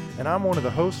White, and I'm one of the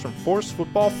hosts from Force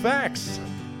Football Facts,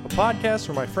 a podcast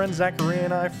where my friend Zachary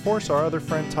and I force our other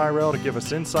friend Tyrell to give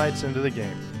us insights into the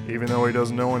game. Even though he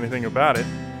doesn't know anything about it,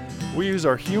 we use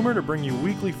our humor to bring you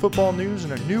weekly football news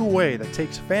in a new way that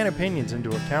takes fan opinions into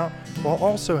account, while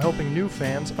also helping new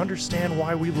fans understand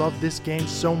why we love this game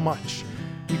so much.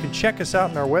 You can check us out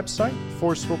on our website,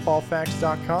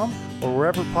 forcefootballfacts.com, or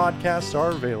wherever podcasts are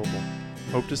available.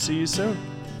 Hope to see you soon.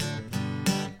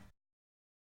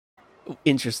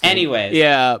 Interesting. Anyways.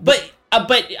 Yeah. But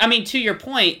I mean, to your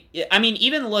point, I mean,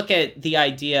 even look at the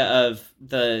idea of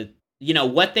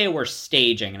what they were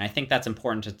staging, and I think that's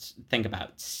important to think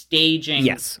about.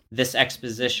 Staging this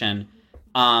exposition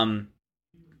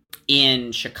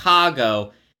in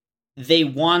Chicago, they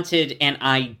wanted an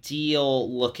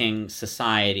ideal-looking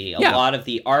society. A lot of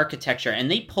the architecture, and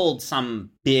they pulled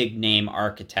some big-name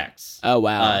architects. Oh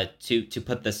wow! To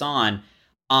put this on,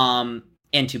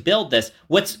 and to build this.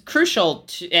 What's crucial,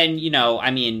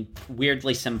 I mean,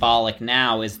 weirdly symbolic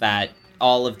now, is that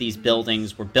all of these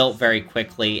buildings were built very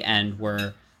quickly and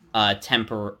were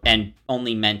and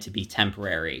only meant to be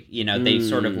temporary. They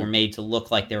sort of were made to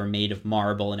look like they were made of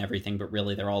marble and everything, but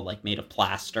really they're all made of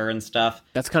plaster and stuff.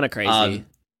 That's kind of crazy.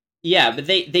 But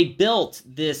they built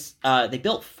this. They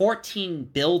built 14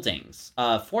 buildings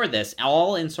for this,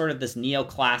 all in sort of this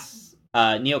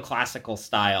neoclassical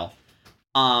style,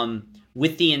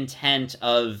 with the intent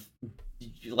of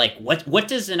what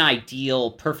does an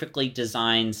ideal, perfectly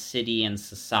designed city and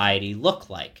society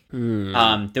look like?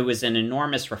 There was an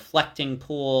enormous reflecting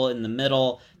pool in the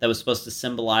middle that was supposed to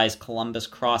symbolize Columbus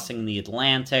crossing the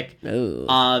Atlantic.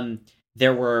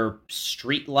 There were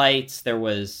street lights. There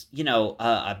was,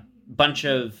 a bunch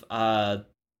of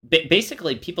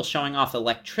basically people showing off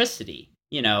electricity,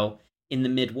 in the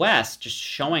Midwest, just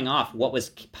showing off what was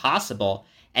possible.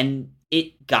 And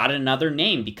it got another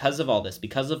name because of all this,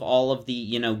 because of all of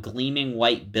the, gleaming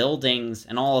white buildings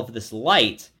and all of this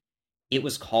light. It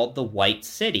was called the White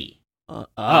City.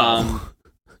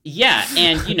 Yeah,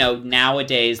 and,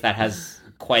 nowadays that has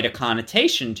quite a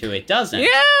connotation to it, doesn't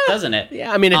it?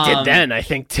 Yeah, I mean, it did then, I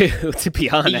think, too, to be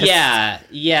honest.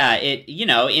 Yeah, it,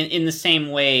 in the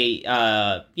same way,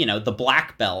 the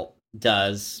Black Belt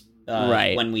does,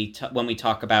 right. when we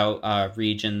talk about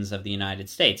regions of the United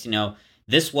States.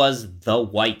 This was the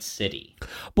White City.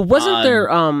 But wasn't there,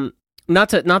 not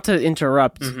to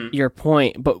interrupt your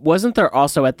point, but wasn't there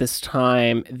also at this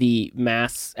time the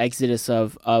mass exodus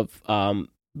of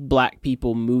Black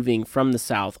people moving from the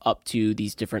South up to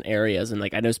these different areas? And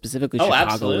I know specifically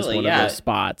Chicago is one of those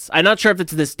spots. I'm not sure if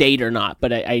it's this date or not,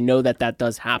 but I know that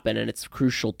does happen, and it's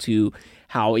crucial to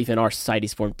how even our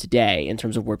society's formed today in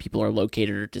terms of where people are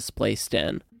located or displaced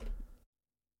in.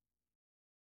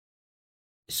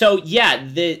 So yeah,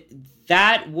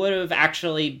 that would have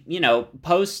actually,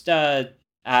 post Civil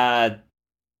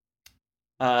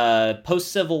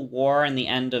War and the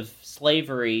end of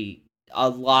slavery, a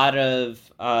lot of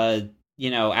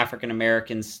African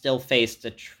Americans still faced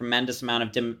a tremendous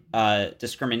amount of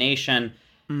discrimination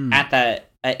in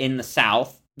the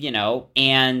South,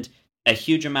 and a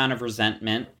huge amount of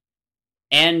resentment.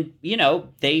 And,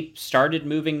 they started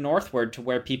moving northward to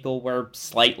where people were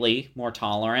slightly more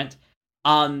tolerant.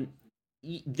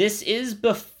 This is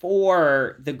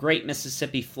before the Great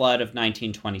Mississippi Flood of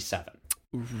 1927.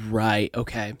 Right,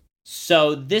 okay.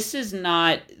 So this is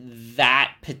not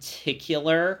that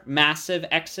particular massive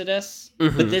exodus,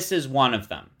 but this is one of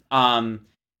them.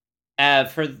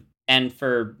 For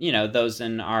those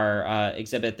in our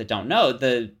exhibit that don't know,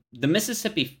 the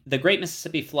Great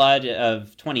Mississippi Flood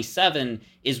of 27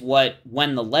 is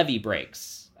when the levee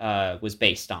breaks was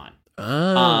based on.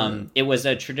 It was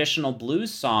a traditional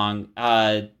blues song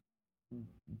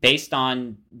based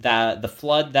on the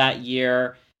flood that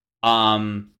year.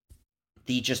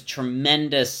 The just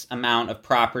tremendous amount of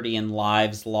property and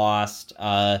lives lost,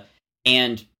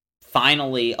 and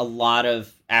finally a lot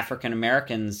of African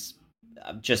Americans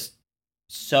just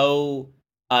so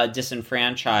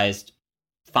disenfranchised,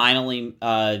 finally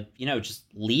just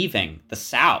leaving the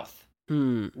South.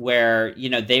 Where,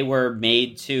 they were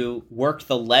made to work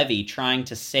the levee, trying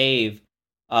to save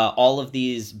all of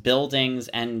these buildings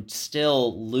and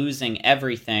still losing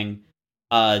everything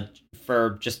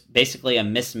for just basically a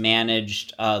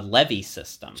mismanaged levee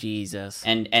system. Jesus.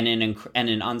 And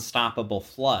an unstoppable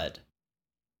flood.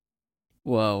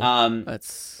 Whoa.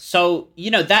 So,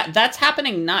 that's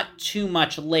happening not too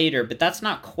much later, but that's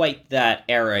not quite that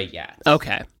era yet.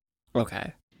 Okay.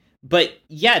 But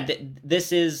yeah,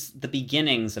 this is the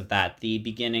beginnings of that. The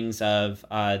beginnings of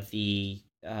the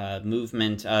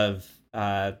movement of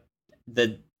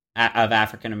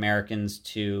African Americans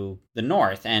to the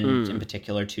north, and in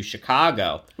particular to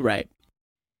Chicago. Right.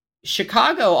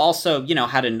 Chicago also,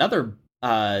 had another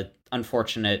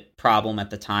unfortunate problem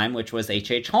at the time, which was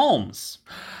H.H. Holmes.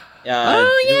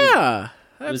 Yeah.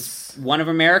 It was one of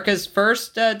America's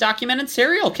first documented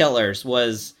serial killers.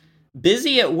 Was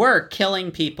busy at work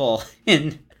killing people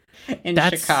in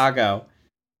Chicago.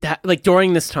 That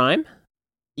during this time?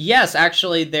 Yes,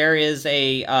 actually, there is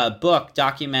a book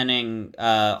documenting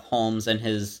Holmes and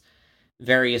his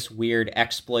various weird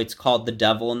exploits called "The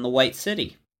Devil in the White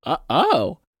City."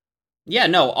 Oh. Yeah,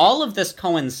 no, all of this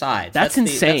coincides. That's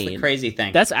insane. That's the crazy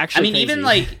thing. That's actually crazy.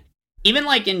 even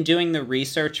in doing the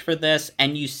research for this,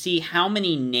 and you see how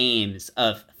many names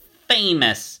of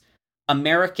famous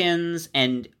Americans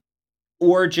and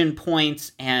origin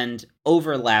points and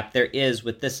overlap there is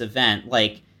with this event.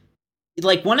 Like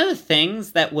one of the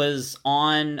things that was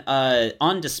on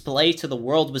display to the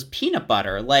world was peanut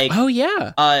butter. Oh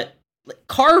yeah.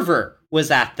 Carver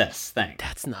was at this thing.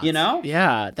 That's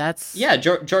nuts. Yeah,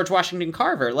 George Washington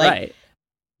Carver. Right.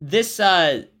 This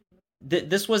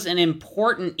this was an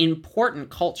important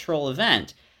cultural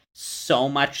event. So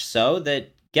much so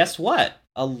that, guess what?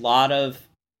 A lot of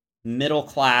middle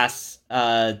class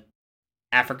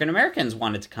African Americans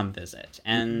wanted to come visit,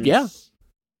 and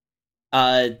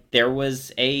there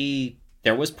was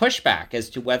pushback as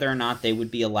to whether or not they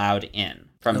would be allowed in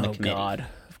from the committee. God,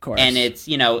 of course. And it's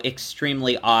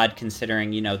extremely odd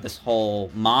considering this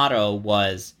whole motto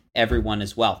was everyone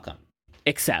is welcome,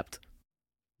 except.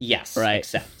 Yes, right.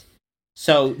 Except.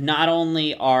 So not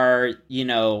only are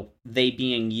they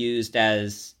being used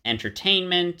as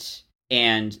entertainment,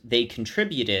 and they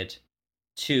contributed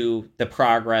to the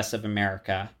progress of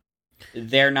America,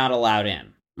 they're not allowed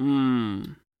in.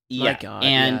 My God,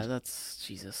 and that's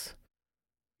Jesus.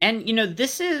 And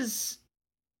this is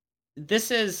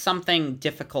something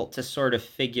difficult to sort of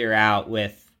figure out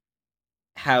with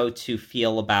how to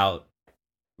feel about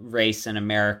race in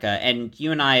America. And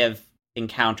you and I have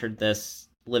encountered this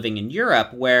living in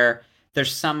Europe, where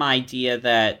there's some idea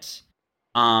that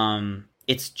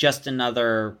it's just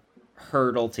another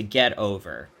hurdle to get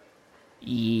over.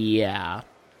 Yeah.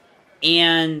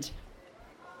 And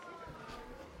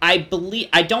I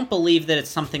don't believe that it's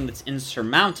something that's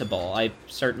insurmountable. I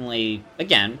certainly,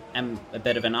 again, am a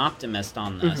bit of an optimist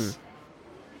on this.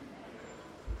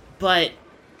 But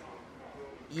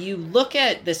you look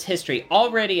at this history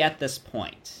already at this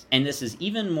point, and this is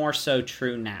even more so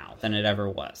true now than it ever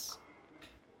was.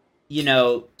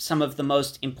 Some of the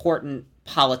most important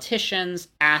politicians,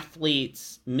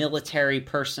 athletes, military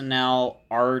personnel,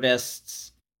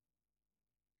 artists,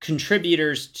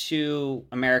 contributors to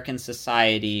American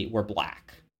society were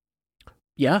Black.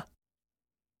 Yeah.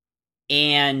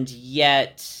 And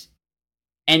yet,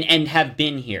 and have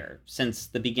been here since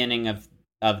the beginning of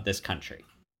this country.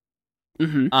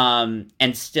 And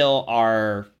still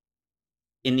are,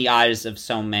 in the eyes of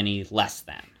so many, less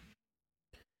than.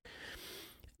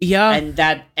 Yeah.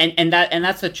 And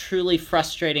that's a truly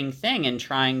frustrating thing in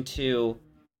trying to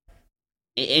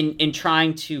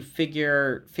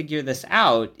figure this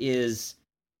out. Is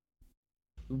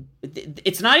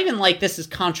it's not even like this is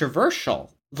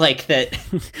controversial, like that.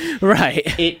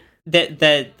 Right.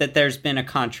 That there's been a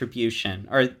contribution,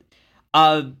 or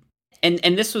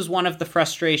and this was one of the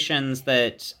frustrations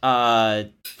that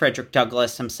Frederick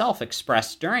Douglass himself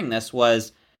expressed during this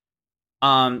was,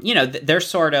 their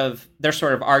sort of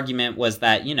argument was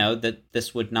that, that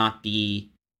this would not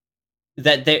be,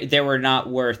 that they were not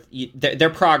worth, their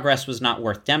progress was not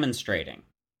worth demonstrating.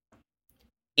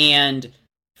 And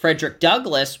Frederick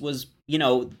Douglass was,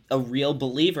 a real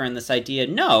believer in this idea.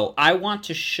 No, I want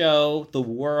to show the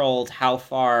world how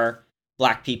far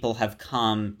Black people have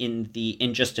come in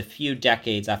just a few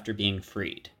decades after being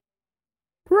freed.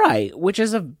 Right, which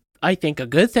is I think a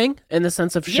good thing in the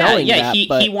sense of showing that.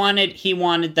 He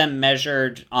wanted them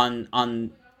measured on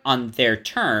their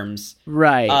terms.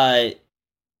 Right.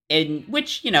 In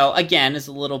which, again, is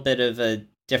a little bit of a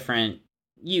different,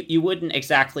 you wouldn't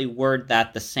exactly word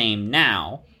that the same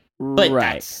now. But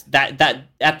right.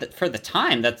 For the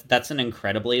time, that's an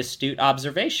incredibly astute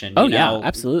observation. Oh, yeah,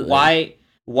 absolutely.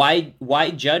 Why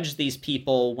judge these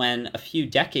people when a few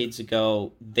decades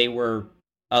ago they were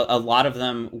a lot of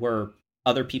them were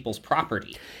other people's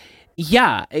property?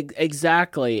 Yeah,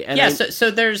 exactly. And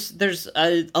so there's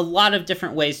a lot of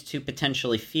different ways to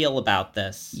potentially feel about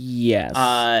this. Yes.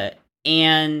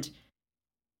 And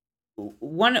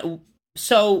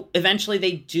so eventually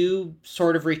they do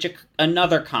sort of reach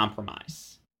another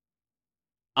compromise.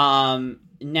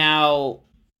 Now,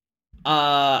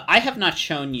 I have not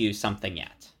shown you something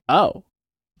yet. Oh.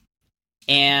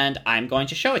 And I'm going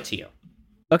to show it to you.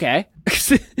 Okay.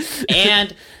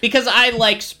 And because I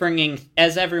like springing,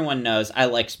 as everyone knows, I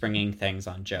like springing things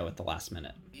on Joe at the last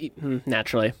minute.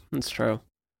 Naturally, that's true.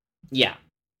 Yeah.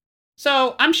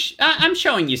 So I'm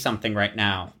showing you something right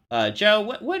now,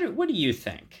 Joe. What do you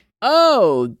think?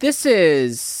 Oh, this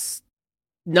is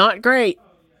not great.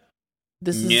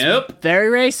 This is very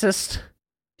racist.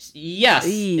 Yes,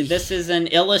 this is an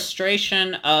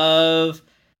illustration of.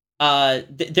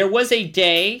 There was a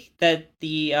day that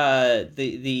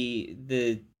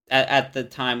at the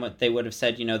time what they would have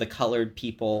said, the colored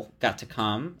people got to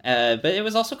come, but it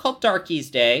was also called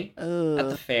Darkies Day at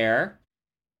the fair,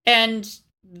 and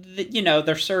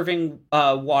they're serving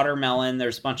watermelon.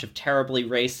 There's a bunch of terribly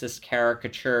racist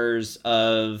caricatures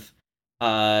of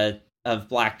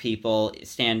Black people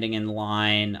standing in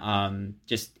line,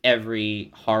 just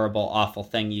every horrible, awful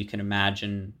thing you can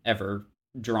imagine ever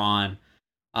drawn.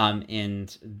 In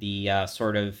the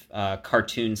sort of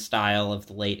cartoon style of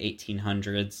the late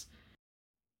 1800s.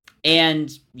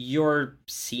 And you're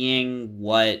seeing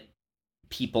what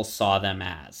people saw them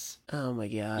as. Oh my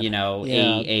God.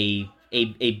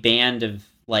 A band of,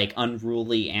 like,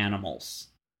 unruly animals.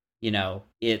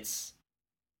 It's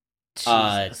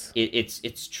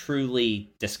it's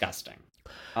truly disgusting.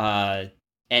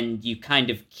 And you kind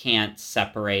of can't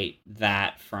separate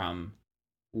that from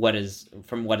what is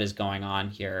going on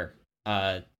here,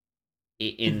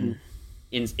 in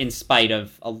spite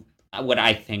of what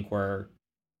I think were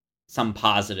some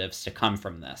positives to come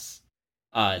from this.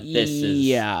 This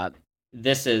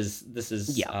is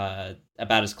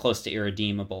about as close to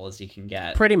irredeemable as you can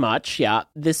get. Pretty much, yeah.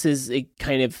 This is a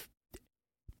kind of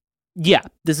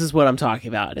this is what I'm talking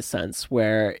about in a sense,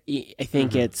 where I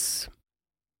think it's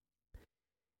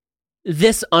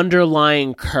this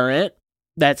underlying current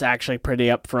that's actually pretty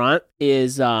upfront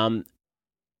is, I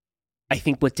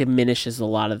think, what diminishes a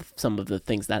lot of some of the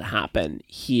things that happen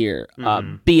here,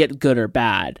 be it good or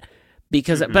bad.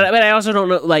 Because, but I also don't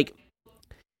know, like,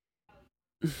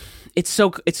 it's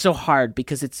so hard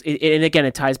because and again,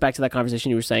 it ties back to that conversation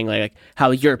you were saying, like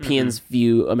how Europeans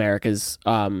view America's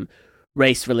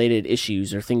race-related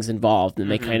issues or things involved, and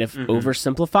they kind of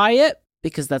oversimplify it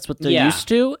because that's what they're used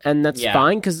to, and that's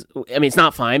fine. Because I mean, it's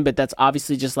not fine, but that's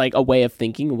obviously just like a way of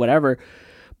thinking, whatever.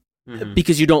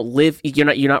 Because you don't live, you're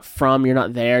not from, you're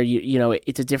not there. You know,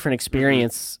 it's a different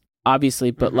experience,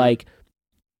 obviously. But like,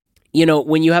 you know,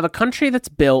 when you have a country that's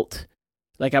built,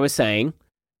 like I was saying,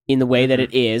 in the way that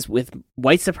it is, with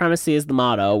white supremacy as the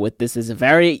motto, with this is a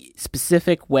very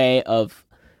specific way of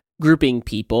grouping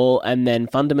people, and then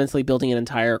fundamentally building an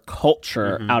entire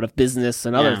culture out of business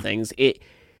and other things, it,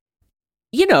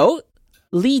 you know,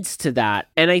 leads to that.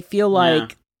 And I feel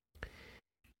like...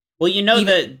 Well, you know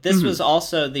that this was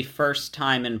also the first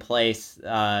time in place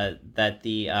that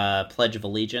the Pledge of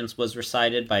Allegiance was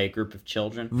recited by a group of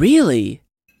children. Really?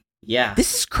 Yeah.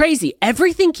 This is crazy.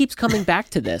 Everything keeps coming back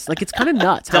to this. Like, it's kind of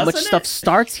nuts how much stuff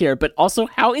starts here, but also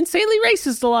how insanely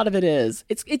racist a lot of it is.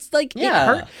 It's like, it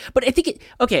hurt. But I think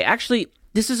actually,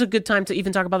 this is a good time to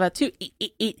even talk about that too.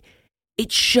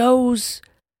 It shows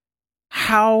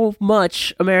how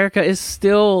much America is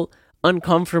still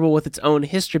uncomfortable with its own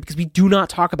history, because we do not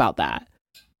talk about that.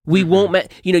 We won't,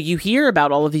 you know, you hear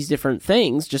about all of these different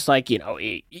things, just like, you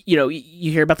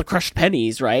hear about the crushed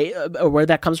pennies, right? Or where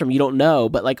that comes from, you don't know.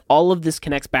 But like, all of this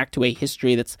connects back to a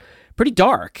history that's pretty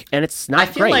dark, and it's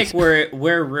not great. I feel like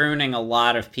we're ruining a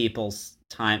lot of people's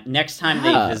time. Next time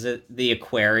they visit the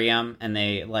aquarium and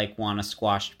they like want a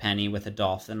squashed penny with a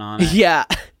dolphin on it. Yeah.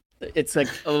 It's like,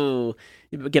 oh,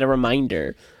 you get a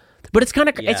reminder. But it's kind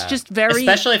of, it's just very...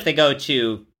 Especially if they go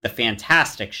to the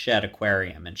fantastic Shed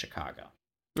Aquarium in Chicago.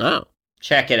 Oh.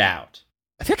 Check it out.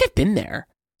 I feel like I've been there.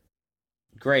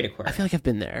 Great aquarium. I feel like I've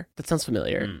been there. That sounds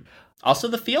familiar. Also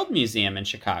the Field Museum in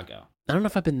Chicago. I don't know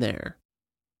if I've been there.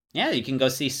 Yeah, you can go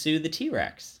see Sue the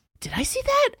T-Rex. Did I see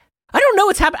that? I don't know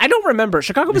what's happened. I don't remember.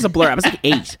 Chicago was a blur. I was like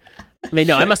 8. I mean,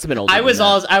 no, I must have been older. I was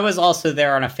also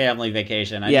there on a family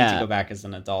vacation. I need to go back as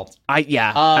an adult.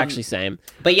 Actually same.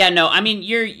 But yeah, no, I mean,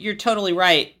 you're totally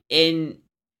right. And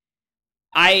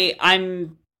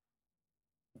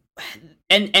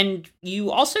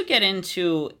you also get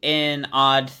into an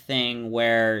odd thing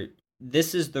where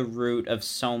this is the root of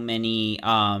so many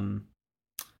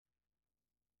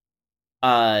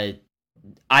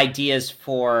ideas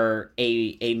for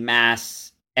a mass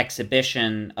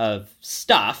exhibition of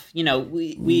stuff. You know,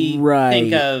 we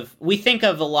think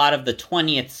of a lot of the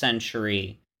 20th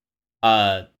century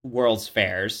World's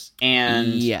Fairs, and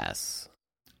yes,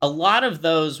 a lot of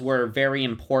those were very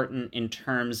important in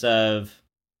terms of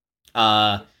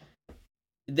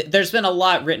there's been a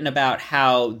lot written about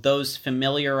how those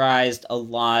familiarized a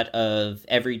lot of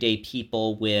everyday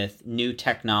people with new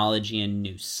technology and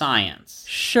new science.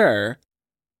 Sure.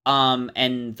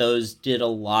 And those did a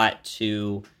lot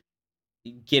to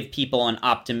give people an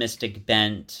optimistic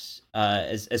bent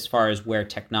as far as where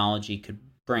technology could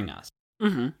bring us.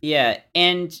 Yeah,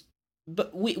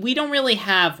 but we don't really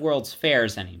have World's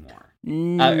Fairs anymore,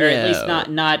 or at least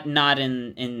not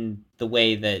in the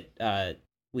way that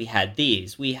we had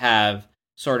these. We have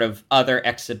sort of other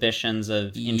exhibitions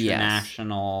of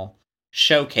international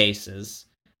showcases.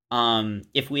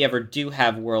 If we ever do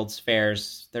have World's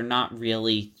Fairs, they're not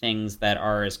really things that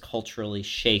are as culturally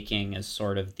shaking as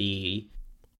sort of the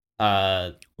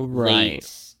mid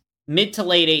to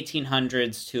late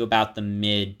 1800s to about the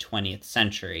mid 20th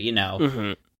century. You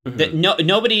know,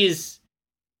 nobody's.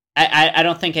 I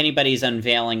don't think anybody's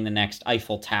unveiling the next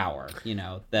Eiffel Tower. You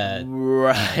know, that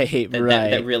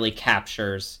really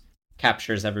captures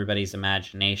everybody's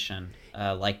imagination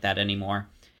like that anymore.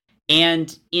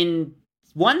 And in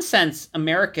one sense,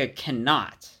 America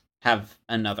cannot have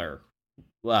another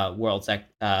World's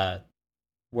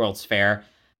Fair,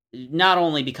 not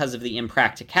only because of the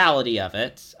impracticality of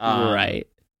it,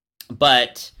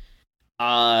 but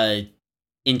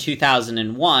in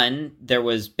 2001, there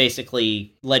was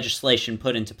basically legislation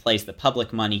put into place that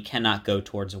public money cannot go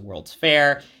towards a World's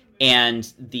Fair,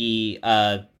 and the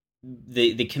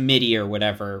committee or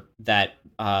whatever that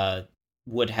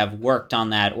would have worked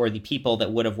on that, or the people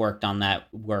that would have worked on that,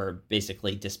 were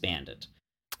basically disbanded.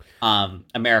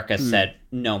 America said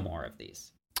no more of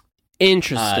these.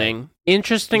 Interesting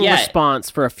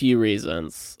response for a few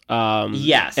reasons.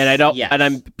 Yes, and and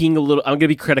I'm going to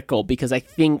be critical because I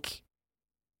think.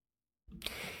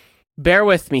 Bear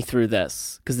with me through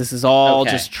this because this is all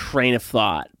just train of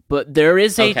thought. but there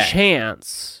is a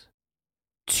chance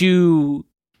to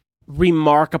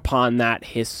remark upon that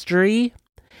history.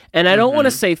 And I don't want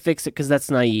to say fix it because that's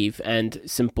naive and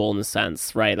simple in a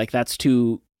sense, right? Like that's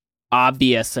too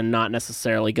obvious and not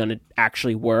necessarily going to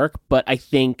actually work. But I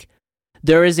think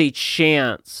there is a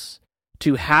chance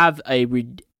to have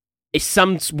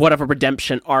somewhat of a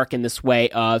redemption arc in this way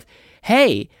of,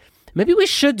 hey, maybe we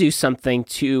should do something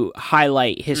to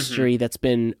highlight history that's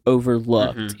been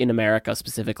overlooked in America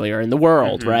specifically, or in the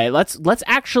world, right? Let's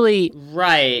actually...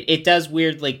 Right. It does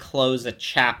weirdly close a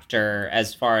chapter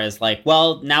as far as like,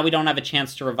 well, now we don't have a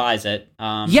chance to revise it.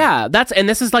 Yeah, and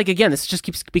this is like, again, this just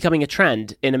keeps becoming a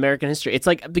trend in American history. It's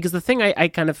like, because the thing I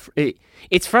kind of...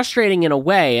 It's frustrating in a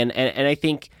way, and I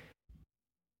think...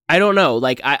 I don't know,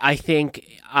 like, I think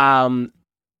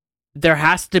there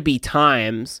has to be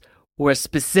times where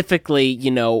specifically,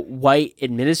 white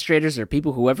administrators or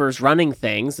people, whoever's running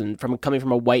things, and coming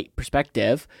from a white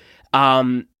perspective,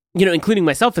 including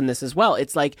myself in this as well,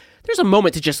 it's like there's a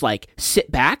moment to just like sit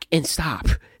back and stop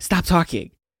talking.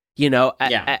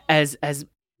 As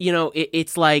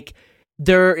it's like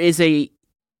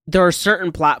there are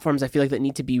certain platforms I feel like that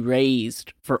need to be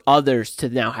raised for others to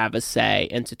now have a say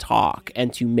and to talk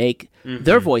and to make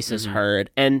their voices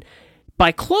heard. And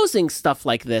by closing stuff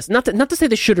like this, not to say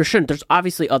they should or shouldn't, there's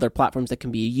obviously other platforms that can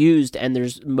be used, and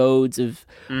there's modes of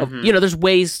there's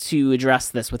ways to address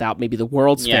this without maybe the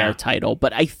World's Fair title.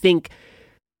 But I think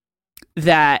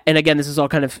that, and again, this is all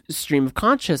kind of stream of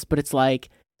conscious, but it's like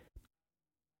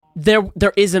there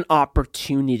is an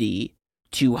opportunity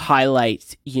to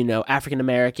highlight, African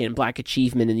American, Black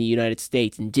achievement in the United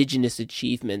States, Indigenous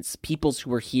achievements, peoples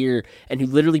who were here and who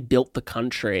literally built the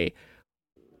country,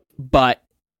 but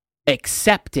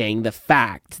accepting the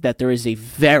fact that there is a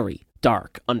very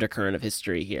dark undercurrent of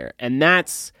history here. And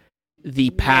that's the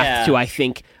path to, I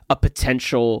think, a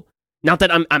potential, not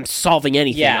that I'm solving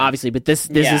anything, obviously, but this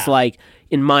is like,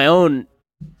 in my own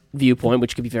viewpoint,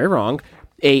 which could be very wrong,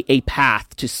 a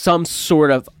path to some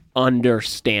sort of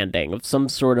understanding, of some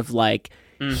sort of like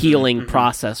healing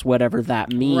process, whatever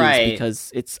that means,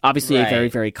 because it's obviously a very,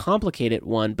 very complicated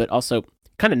one, but also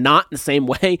kind of not in the same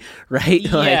way, right?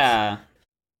 Yeah.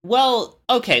 Well,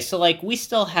 okay, so like we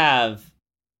still have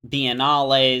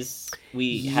biennales,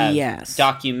 we have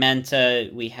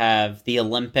Documenta, we have the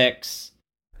Olympics,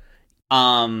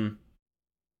 and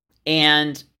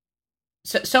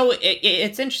so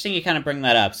it's interesting you kind of bring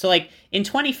that up. So like in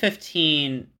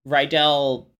 2015,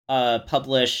 Rydell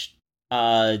published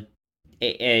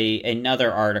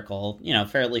another article,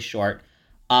 fairly short,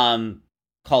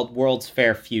 called World's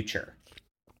Fair Future.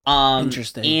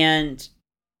 Interesting. And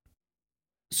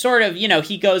sort of,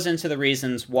 he goes into the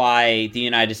reasons why the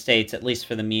United States, at least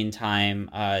for the meantime,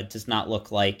 does not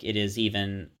look like it is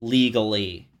even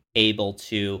legally able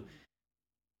to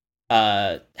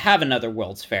have another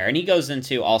World's Fair. And he goes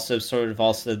into also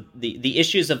the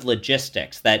issues of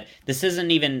logistics, that this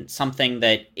isn't even something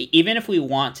that, even if we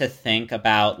want to think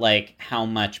about like how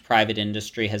much private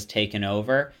industry has taken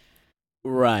over,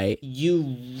 right,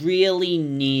 you really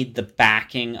need the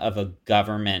backing of a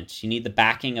government. You need the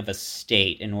backing of a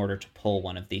state in order to pull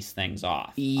one of these things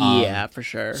off. Yeah, for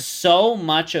sure. So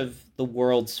much of the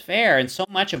World's Fair and so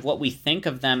much of what we think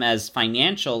of them as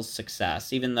financial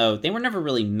success, even though they were never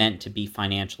really meant to be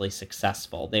financially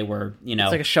successful. They were,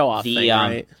 it's like a show-off thing,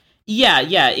 right?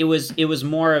 Yeah. It was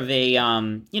more of a,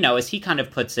 as he kind of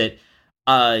puts it,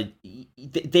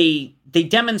 they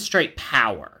demonstrate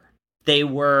power. They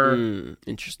were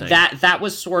interesting. That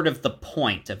was sort of the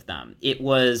point of them. It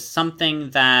was something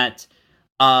that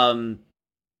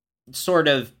sort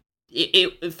of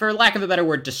it for lack of a better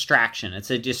word, distraction. It's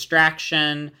a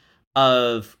distraction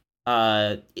of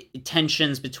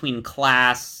tensions between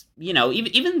class.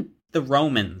 Even the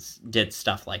Romans did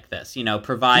stuff like this.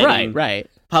 Providing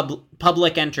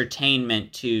public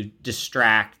entertainment to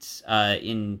distract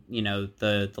in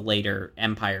the later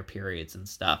empire periods and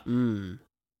stuff.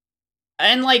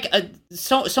 And like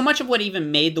so much of what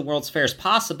even made the World's Fairs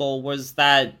possible was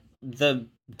that the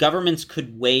governments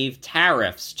could waive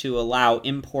tariffs to allow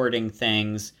importing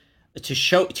things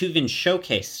to even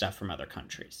showcase stuff from other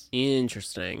countries.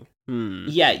 Interesting.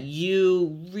 Yeah,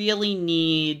 you really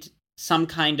need some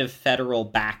kind of federal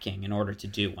backing in order to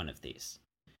do one of these.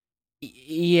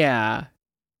 Yeah.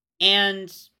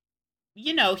 And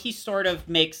he sort of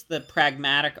makes the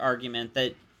pragmatic argument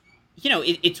that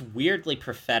it's weirdly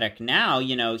prophetic now,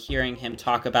 hearing him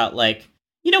talk about, like,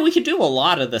 we could do a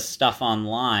lot of this stuff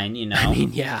online, I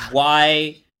mean, yeah.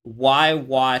 Why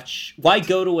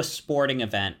go to a sporting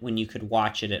event when you could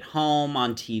watch it at home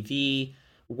on TV?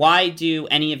 why do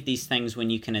any of these things when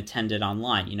you can attend it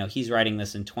online? You know, he's writing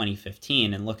this in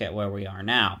 2015, and look at where we are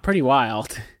now. Pretty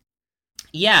wild.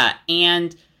 Yeah,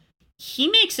 and he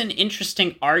makes an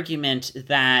interesting argument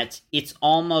that it's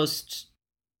almost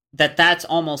that's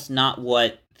almost not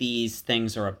what these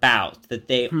things are about, that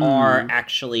they are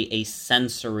actually a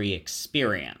sensory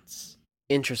experience.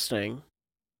 Interesting.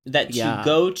 That to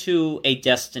go to a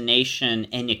destination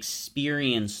and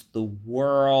experience the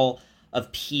whirl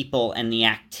of people and the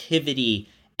activity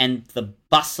and the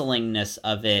bustlingness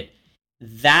of it,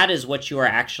 that is what you are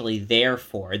actually there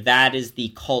for. That is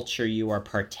the culture you are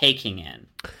partaking in.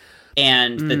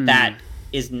 And that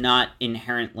is not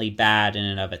inherently bad in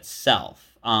and of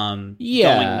itself.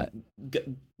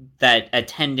 That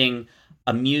attending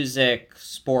a music,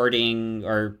 sporting,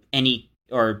 or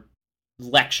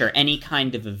lecture, any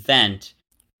kind of event,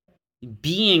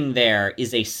 being there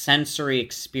is a sensory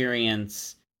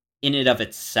experience in and of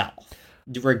itself,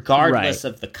 regardless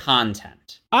of the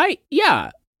content. And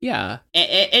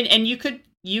you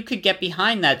could get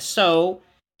behind that. So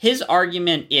his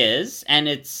argument is, and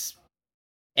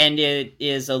it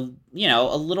is a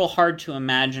little hard to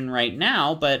imagine right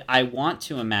now, but I want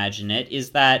to imagine it,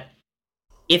 is that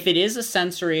if it is a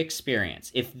sensory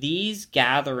experience, if these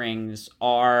gatherings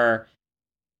are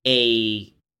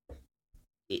if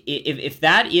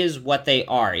that is what they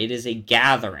are, it is a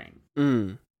gathering,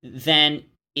 then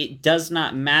it does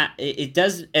not matter.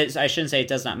 I shouldn't say it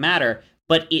does not matter,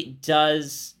 but it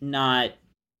does not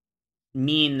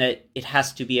mean that it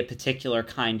has to be a particular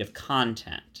kind of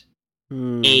content.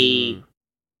 A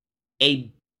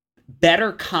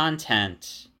better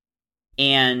content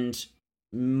and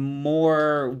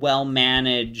more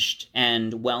well-managed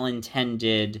and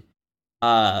well-intended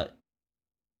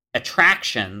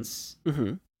attractions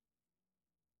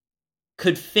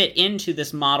could fit into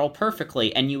this model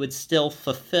perfectly, and you would still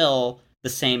fulfill the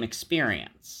same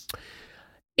experience.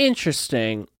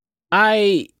 Interesting.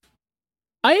 I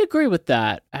agree with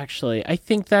that, actually. I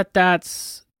think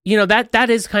that's, that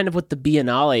is kind of what the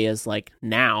Biennale is like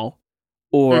now,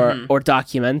 or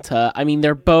Documenta. I mean,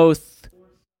 they're both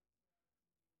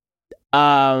they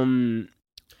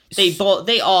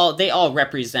all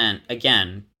represent,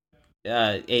 again,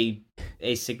 a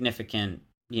significant,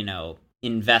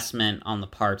 investment on the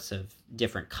parts of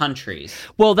different countries.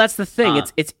 Well, that's the thing.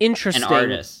 It's interesting. And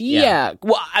artists. Yeah.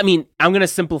 Well, I mean, I'm going to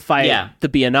simplify the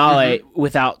Biennale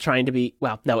without trying to be,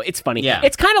 well, no, it's funny. Yeah.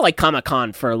 It's kind of like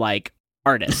Comic-Con for like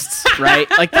artists, right?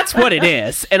 Like that's what it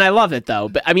is. And I love it though.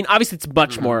 But I mean, obviously it's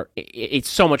much more, it's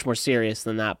so much more serious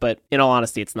than that. But in all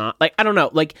honesty, it's not. Like, I don't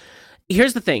know. Like,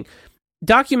 here's the thing.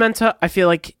 Documenta, I feel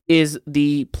like, is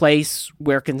the place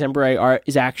where contemporary art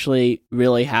is actually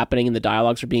really happening and the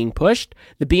dialogues are being pushed.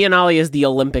 The Biennale is the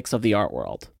Olympics of the art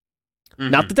world.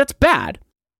 Not that that's bad.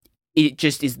 It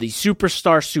just is the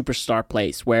superstar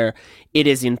place where it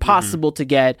is impossible to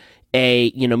get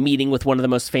a meeting with one of the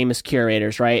most famous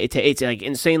curators, right? It's like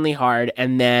insanely hard.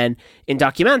 And then in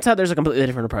Documenta, there's a completely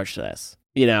different approach to this.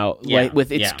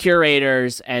 With its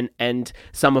curators and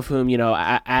some of whom,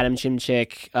 Adam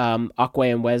Chimchik,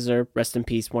 Akwe and Wezer, rest in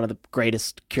peace, one of the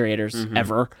greatest curators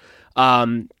ever.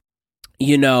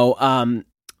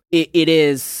 It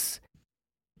is,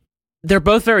 they're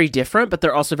both very different, but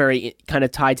they're also very kind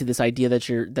of tied to this idea that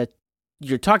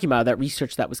you're talking about, that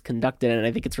research that was conducted, and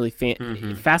I think it's really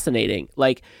fascinating.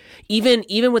 Like, even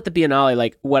with the Biennale,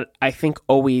 like, what I think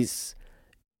always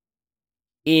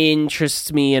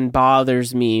interests me and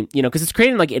bothers me, because it's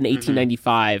created like in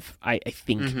 1895, I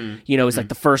think, it's like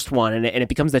the first one, and it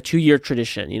becomes a 2-year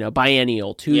tradition,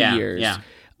 biennial, 2 years.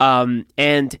 And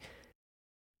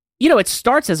it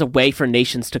starts as a way for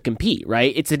nations to compete,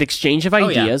 right? It's an exchange of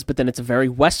ideas, but then it's a very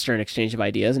Western exchange of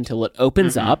ideas until it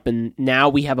opens up, and now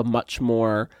we have a much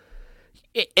more,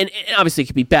 and obviously it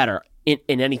could be better.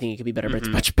 In anything, it could be better, but it's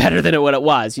much better than what it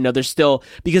was. There's still,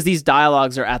 because these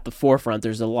dialogues are at the forefront,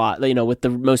 there's a lot, with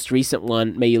the most recent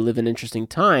one, May You Live in Interesting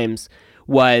Times,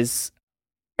 was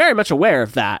very much aware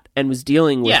of that and was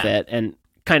dealing with it, and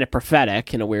kind of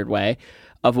prophetic in a weird way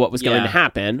of what was going to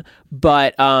happen.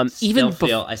 But I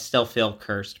still feel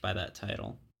cursed by that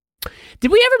title.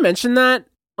 Did we ever mention that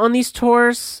on these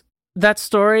tours, that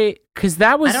story? Because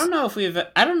that was, I don't know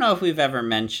if we've ever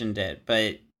mentioned it,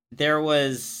 but there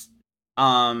was,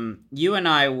 you and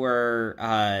I were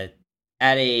at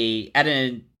a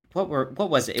what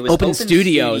was it? It was Open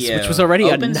Studios, which was already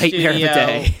a nightmare of a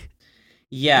day.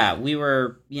 Yeah, we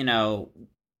were,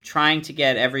 trying to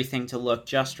get everything to look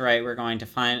just right. We're going to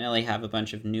finally have a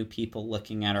bunch of new people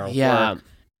looking at our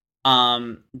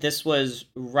work. This was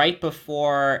right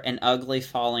before an ugly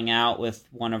falling out with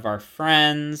one of our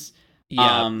friends.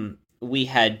 we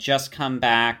had just come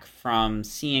back from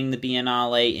seeing the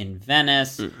Biennale in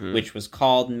Venice, which was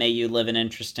called May You Live in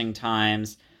Interesting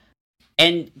Times.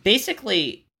 And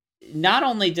basically, not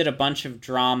only did a bunch of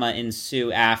drama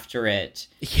ensue after it,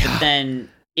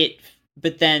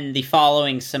 but then the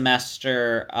following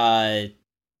semester,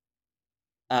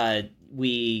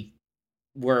 we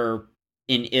were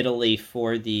in Italy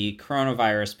for the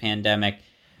coronavirus pandemic.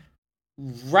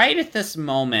 Right at this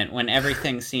moment, when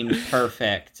everything seemed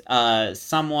perfect,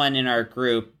 someone in our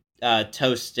group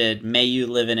toasted, "May you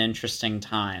live in interesting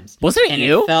times." Wasn't it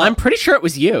you? I'm pretty sure it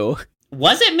was you.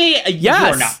 Was it me? Yes. You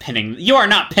are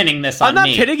not pinning this on me. I'm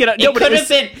not pinning it on... It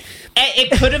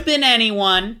could have been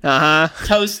anyone.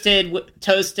 Toasted,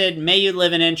 "May you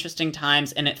live in interesting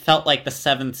times," and it felt like the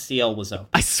seventh seal was open.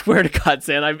 I swear to God,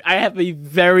 Sam, I have a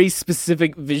very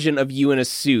specific vision of you in a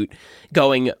suit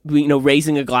going,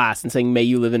 raising a glass and saying, "May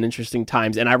you live in interesting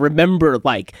times." And I remember,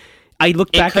 I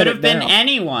look back at it. It could have been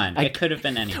anyone. It could have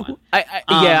been anyone.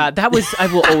 That was... I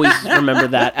will always remember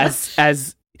that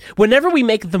as whenever we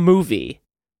make the movie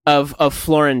of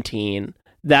Florentine,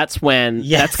 that's when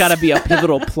that's got to be a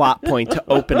pivotal plot point to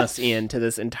open us into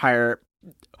this entire...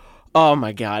 Oh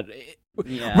my God.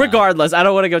 Yeah. Regardless, I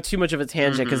don't want to go too much of a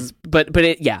tangent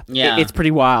it's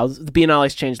pretty wild. The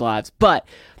Biennale's changed lives. But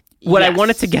what I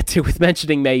wanted to get to with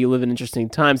mentioning May You Live in Interesting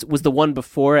Times was the one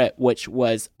before it, which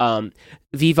was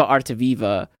Viva Arte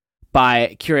Viva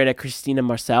by curator Cristina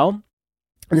Marcel.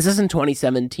 And this is in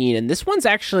 2017. And this one's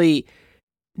actually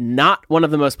not one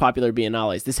of the most popular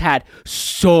Biennales. This had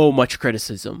so much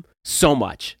criticism. So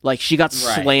much. She got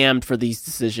slammed for these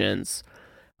decisions.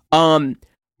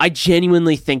 I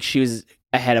genuinely think she was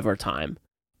ahead of her time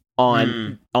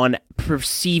on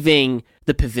perceiving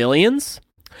the pavilions.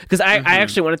 Because I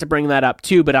actually wanted to bring that up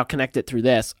too, but I'll connect it through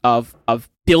this of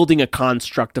building a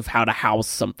construct of how to house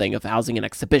something, of housing an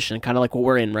exhibition, kind of like what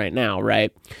we're in right now,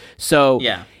 right? So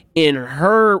in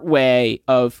her way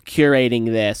of curating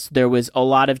this, there was a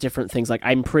lot of different things.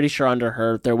 I'm pretty sure under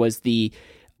her, there was the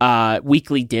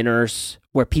weekly dinners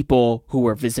where people who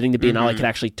were visiting the Biennale could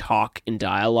actually talk in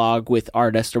dialogue with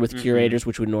artists or with curators,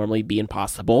 which would normally be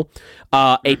impossible.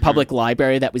 A public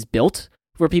library that was built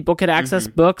where people could access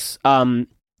books.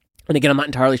 And again, I'm not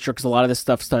entirely sure because a lot of this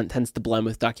stuff tends to blend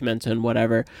with Documenta and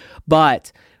whatever.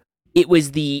 But it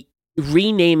was the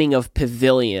renaming of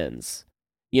pavilions,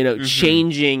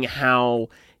 changing how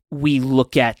we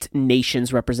look at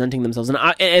nations representing themselves. And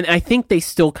I think they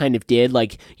still kind of did,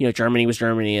 Germany was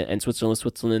Germany and Switzerland was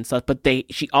Switzerland and stuff, but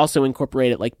she also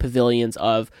incorporated pavilions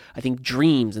of, I think,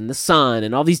 dreams and the sun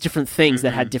and all these different things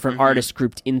that had different artists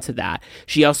grouped into that.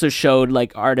 She also showed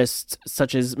artists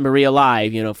such as Maria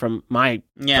Live, from my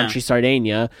country,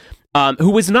 Sardinia,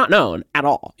 who was not known at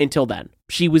all until then.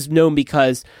 She was known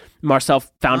because Marcel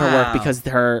found her work because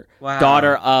her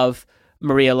daughter of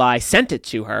Maria Lai sent it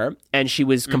to her, and she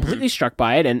was completely struck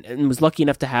by it and was lucky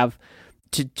enough to have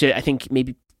to I think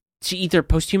maybe she either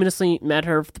posthumously met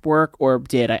her work or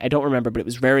did. I don't remember, but it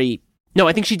was no,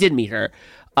 I think she did meet her.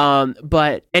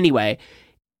 But anyway,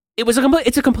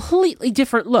 it's a completely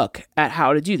different look at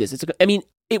how to do this.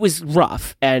 It was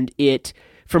rough, and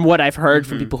from what I've heard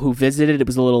from people who visited, it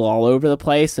was a little all over the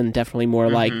place and definitely more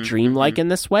dreamlike in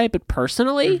this way. But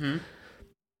personally,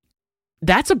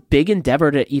 that's a big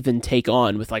endeavor to even take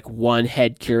on with one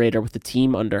head curator with a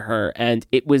team under her, and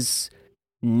it was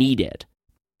needed.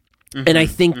 And I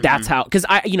think that's how, because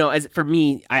as for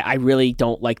me, I really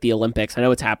don't like the Olympics. I know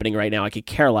it's happening right now. I could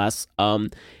care less.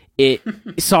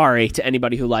 Sorry to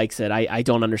anybody who likes it. I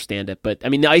don't understand it, but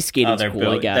the ice skating's cool,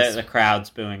 I guess. The crowd's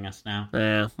booing us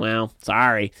now. Well,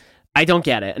 sorry. I don't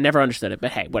get it. I never understood it,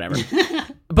 but hey, whatever.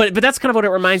 But that's kind of what it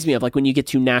reminds me of, when you get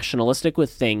too nationalistic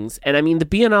with things. And the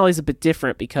Biennale is a bit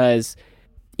different because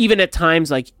even at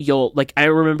times, I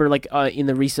remember, in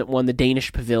the recent one, the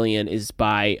Danish Pavilion is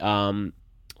by, I'm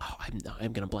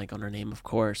going to blank on her name, of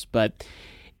course, but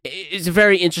it's a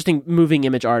very interesting moving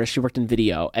image artist. She worked in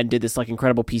video and did this,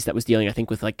 incredible piece that was dealing, I think,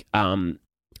 with, I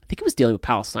think it was dealing with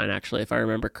Palestine, actually, if I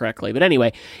remember correctly. But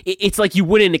anyway, it's you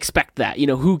wouldn't expect that.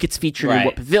 Who gets featured in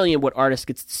what pavilion, what artist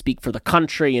gets to speak for the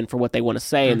country and for what they want to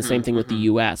say, and the same thing with the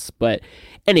U.S. But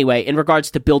anyway, in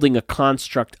regards to building a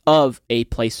construct of a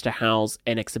place to house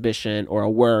an exhibition or a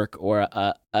work or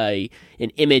an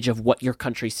image of what your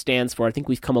country stands for, I think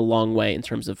we've come a long way in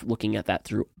terms of looking at that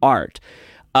through art.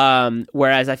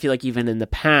 Whereas I feel even in the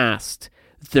past,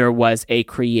 there was a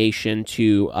creation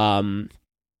to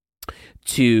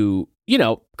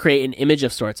create an image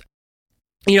of sorts.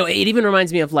 it even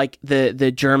reminds me of like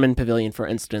the German pavilion, for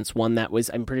instance, one that was,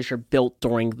 I'm pretty sure, built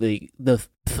during the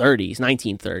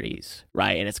 1930s,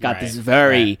 right? And it's got this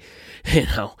very,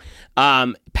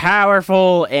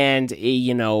 powerful and,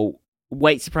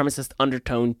 white supremacist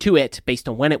undertone to it based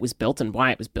on when it was built and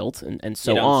why it was built and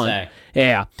so on. Say.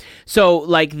 Yeah. So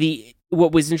like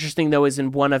what was interesting though is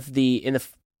in the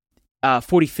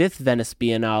 45th Venice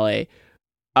Biennale,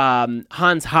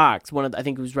 Hans Haks, I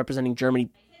think it was representing Germany,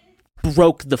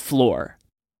 broke the floor.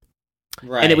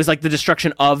 Right. And it was like the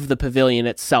destruction of the pavilion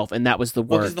itself, and that was the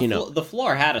work, the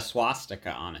floor had a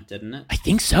swastika on it, didn't it? I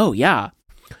think so, yeah.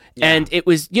 And it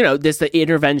was, the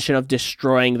intervention of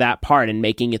destroying that part and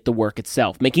making it the work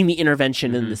itself, making the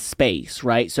intervention in the space,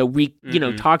 right? So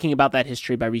talking about that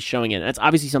history by re-showing it. And that's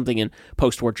obviously something in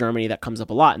post-war Germany that comes up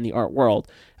a lot in the art world,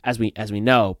 as we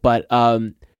know. But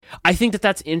I think that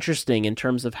that's interesting in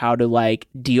terms of how to like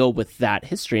deal with that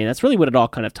history, and that's really what it all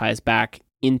kind of ties back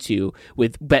into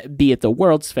with, be it the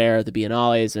World's Fair, the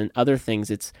Biennales, and other things.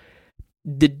 It's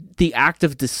the act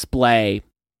of display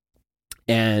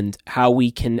and how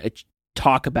we can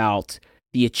talk about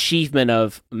the achievement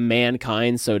of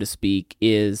mankind, so to speak,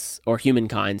 or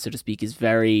humankind, so to speak, is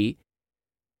very.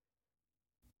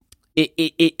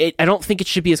 I don't think it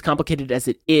should be as complicated as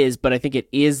it is, but I think it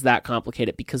is that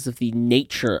complicated because of the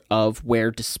nature of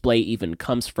where display even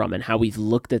comes from and how we've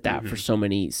looked at that for so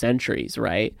many centuries,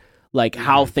 right? Like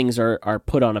how things are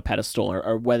put on a pedestal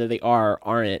or whether they are or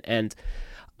aren't. And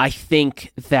I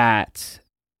think that,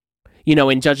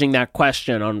 in judging that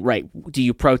question on, right, do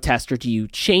you protest or do you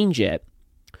change it,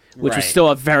 which is still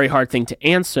a very hard thing to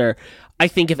answer, I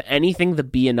think if anything, the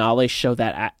Biennale show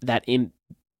that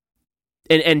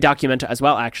and Documenta as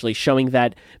well, actually, showing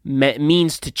that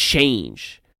means to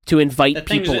change, to invite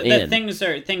people in. Things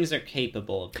are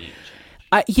capable of being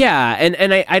changed.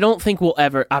 And I don't think we'll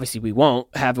ever, obviously we won't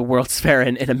have a World's Fair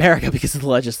in America because of the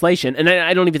legislation, and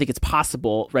I don't even think it's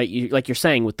possible, right? Like you're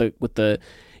saying, with the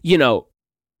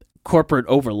corporate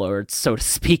overlords, so to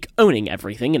speak, owning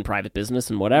everything in private business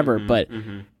and whatever. But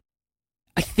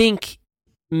I think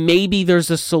maybe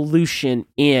there's a solution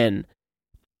in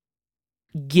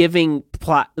giving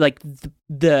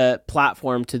the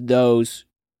platform to those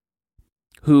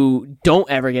who don't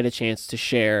ever get a chance to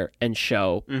share and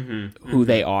show who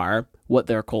they are, what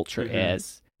their culture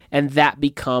is, and that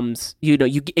becomes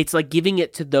it's like giving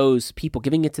it to those people,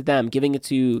 giving it to them, giving it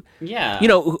to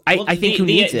I think who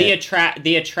needs it.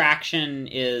 The attraction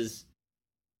is,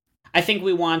 I think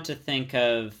we want to think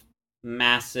of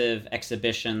massive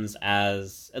exhibitions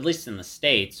as, at least in the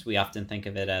States, we often think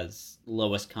of it as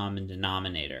lowest common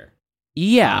denominator.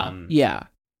 Yeah.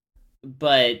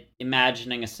 But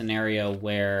imagining a scenario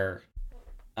where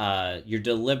you're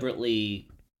deliberately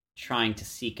trying to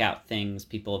seek out things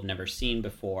people have never seen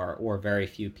before, or very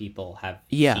few people have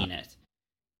seen it,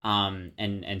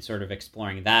 and sort of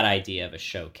exploring that idea of a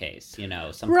showcase,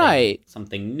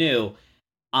 something new.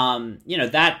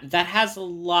 That has a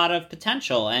lot of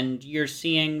potential, and you're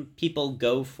seeing people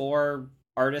go for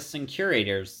artists and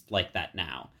curators like that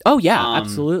now. Oh yeah,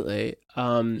 absolutely.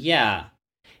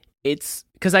 It's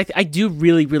because I do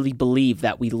really, really believe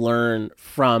that we learn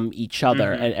from each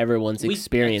other and everyone's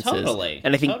experiences. Totally.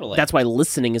 And I think that's why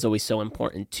listening is always so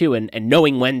important too, and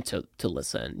knowing when to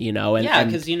listen,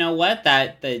 because you know what,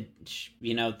 that the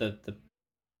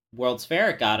World's Fair,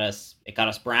 it got us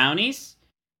brownies.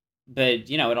 But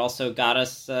it also got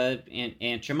us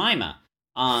Aunt Jemima,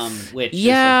 which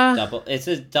is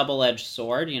a double-edged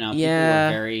sword. People were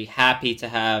very happy to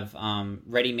have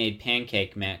ready-made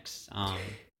pancake mix.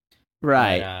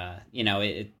 Right.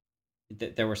 But,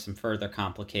 there were some further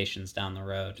complications down the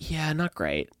road. Yeah, not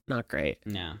great.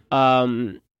 Yeah.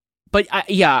 But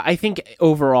I think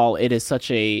overall it is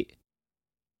such an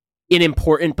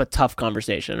important but tough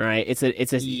conversation, right?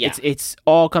 It's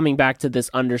all coming back to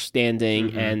this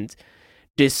understanding and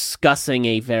discussing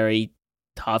a very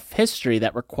tough history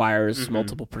that requires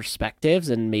multiple perspectives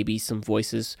and maybe some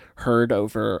voices heard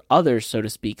over others, so to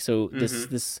speak. So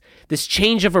this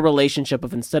change of a relationship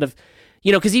of, instead of,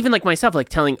 because even like myself, like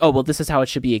telling, oh, well, this is how it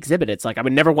should be exhibited. It's like, I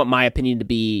would never want my opinion to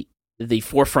be the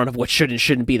forefront of what should and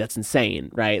shouldn't be. That's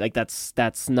insane, right? Like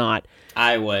that's not.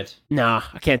 I would. Nah,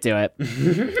 I can't do it.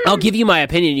 I'll give you my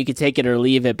opinion. You can take it or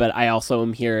leave it, but I also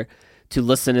am here to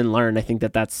listen and learn. I think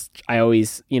I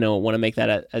always, want to make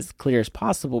that as clear as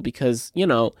possible, because,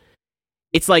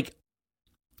 it's like,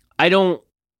 I want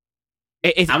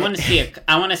to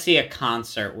see a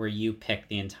concert where you pick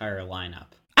the entire lineup.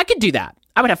 I could do that.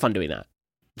 I would have fun doing that.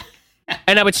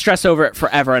 And I would stress over it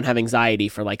forever and have anxiety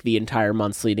for like the entire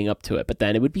months leading up to it, but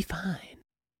then it would be fine.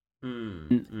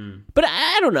 But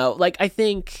I don't know. Like, I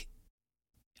think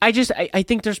I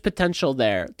think there's potential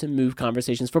there to move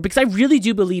conversations forward, because I really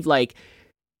do believe, like,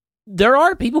 there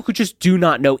are people who just do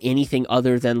not know anything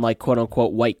other than, like, quote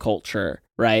unquote white culture,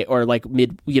 right? Or like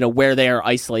where they are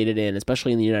isolated in,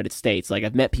 especially in the United States. Like,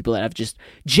 I've met people that have just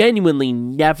genuinely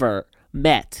never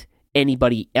met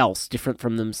anybody else different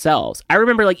from themselves. I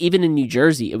remember, like, even in New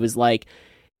Jersey, it was like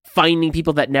finding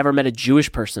people that never met a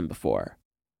Jewish person before,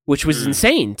 which was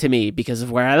insane to me because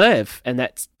of where I live. And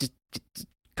that's just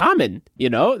common,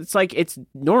 it's like, it's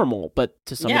normal, but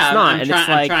to some it's not.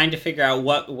 I'm trying to figure out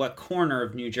what corner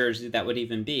of New Jersey that would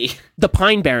even be. The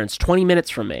Pine Barrens, 20 minutes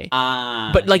from me.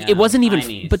 But like, it wasn't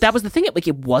even, but that was the thing. Like,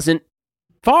 it wasn't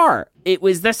far. It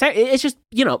was it's just,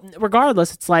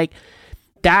 regardless, it's like,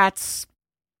 that's,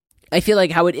 I feel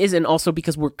like how it is. And also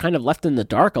because we're kind of left in the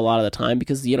dark a lot of the time,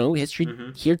 because, history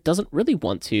here doesn't really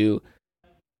want to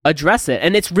address it.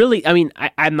 And it's really, I mean,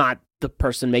 I'm not the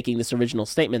person making this original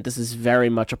statement. This is very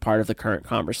much a part of the current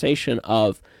conversation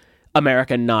of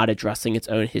America not addressing its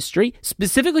own history.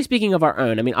 Specifically speaking of our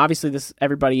own, I mean, obviously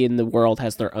everybody in the world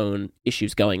has their own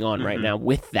issues going on right now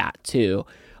with that too.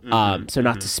 So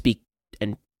not to speak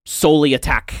and solely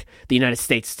attack the United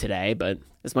States today, but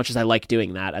as much as I like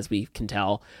doing that, as we can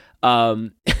tell. Well,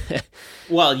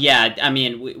 yeah, I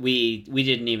mean, we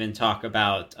didn't even talk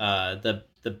about the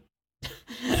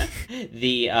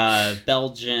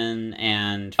Belgian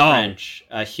and French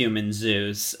human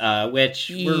zoos, which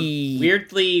were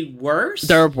weirdly worse.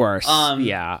 They're worse.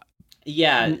 Yeah.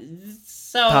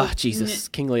 So, Jesus,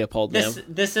 King Leopold.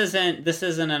 This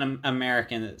isn't an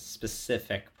American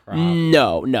specific problem.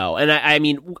 No, and I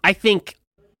mean, I think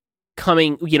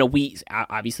coming, we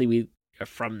obviously we are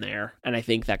from there, and I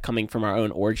think that coming from our own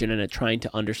origin and trying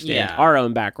to understand our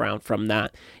own background from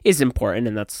that is important.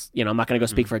 And that's, I'm not going to go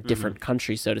speak for a different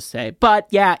country, so to say, but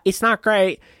yeah, it's not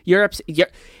great.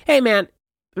 Hey man,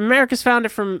 America's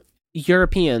founded from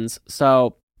Europeans,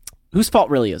 so whose fault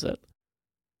really is it?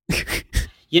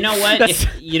 You know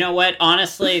what?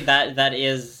 Honestly, that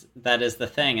is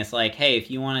the thing. It's like, hey,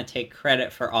 if you want to take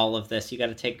credit for all of this, you got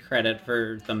to take credit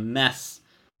for the mess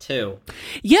too.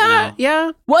 Yeah.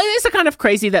 Well, it is kind of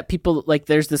crazy that people, like,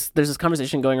 there's this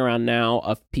conversation going around now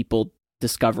of people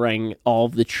discovering all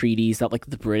of the treaties that, like,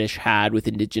 the British had with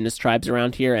indigenous tribes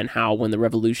around here, and how when the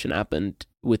revolution happened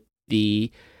with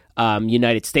the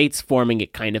United States forming,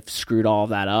 it kind of screwed all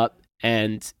of that up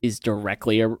and is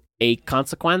directly a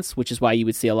consequence, which is why you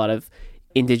would see a lot of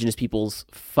indigenous peoples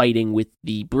fighting with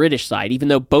the British side, even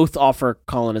though both offer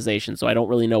colonization. So I don't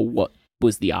really know what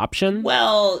was the option.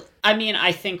 Well, I mean,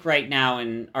 I think right now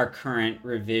in our current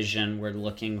revision, we're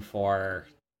looking for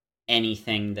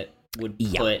anything that would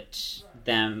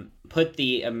put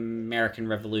the American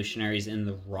revolutionaries in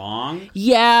the wrong.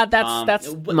 Yeah,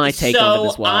 that's my take on it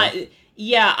as well.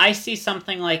 I see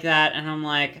something like that, and I'm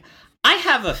like, I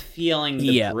have a feeling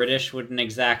the British wouldn't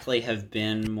exactly have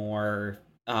been more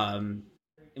judging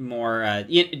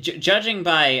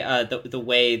by the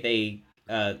way they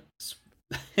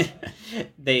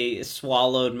they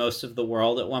swallowed most of the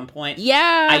world at one point.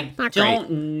 Yeah, I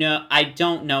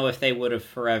don't know if they would have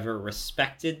forever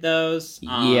respected those.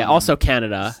 Also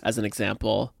Canada as an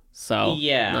example. So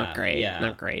not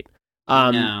great.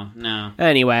 No.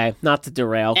 Anyway, not to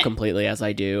derail completely as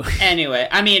I do. Anyway,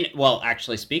 I mean, well,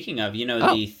 actually, speaking of,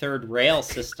 the third rail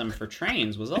system for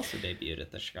trains was also debuted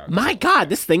at the Chicago. My God,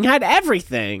 this thing had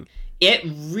everything. It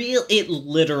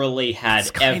literally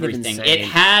had everything. It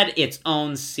had its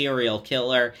own serial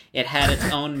killer. It had its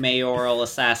own mayoral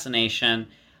assassination.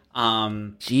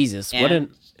 Jesus,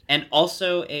 and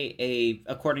also a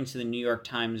according to the New York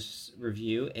Times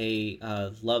review, a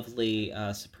lovely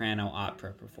soprano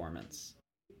opera performance.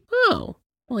 Oh,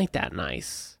 well, ain't that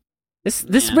nice?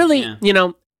 This really,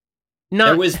 not.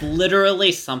 There was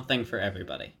literally something for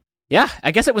everybody. Yeah,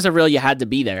 I guess it was a real you had to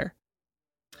be there.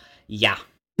 Yeah.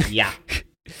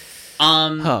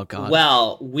 Oh God.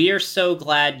 Well, we're so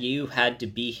glad you had to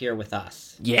be here with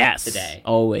us. Yes. Today.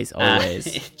 Always.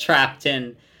 Trapped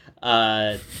in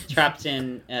an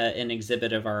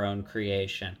exhibit of our own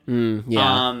creation.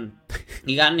 Yeah.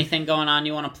 You got anything going on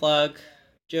you want to plug,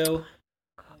 Joe?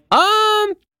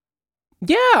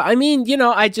 Yeah, I mean,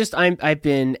 I've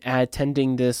been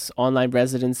attending this online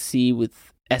residency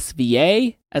with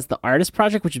SVA as the artist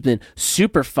project, which has been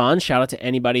super fun. Shout out to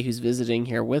anybody who's visiting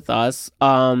here with us.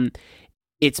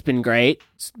 It's been great.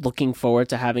 Looking forward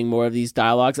to having more of these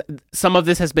dialogues. Some of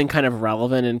this has been kind of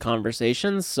relevant in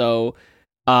conversations, so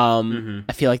I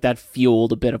feel like that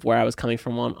fueled a bit of where I was coming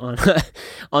from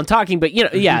on talking. But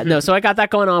so I got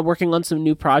that going on, working on some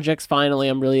new projects. Finally,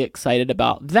 I'm really excited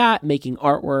about that. Making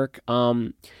artwork.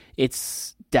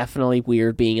 It's definitely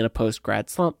weird being in a post grad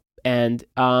slump, and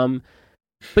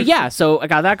But yeah, so I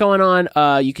got that going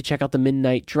on. You can check out the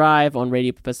Midnight Drive on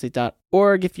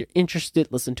radiopopestate.org if you're interested.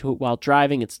 Listen to it while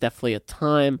driving. It's definitely a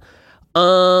time.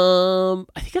 I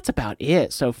think that's about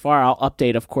it so far. I'll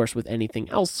update, of course, with anything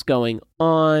else going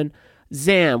on.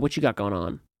 Xan, what you got going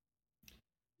on?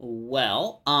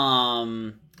 Well,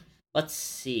 let's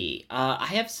see. I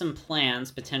have some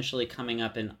plans potentially coming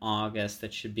up in August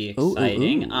that should be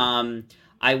exciting. Ooh.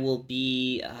 I will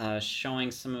be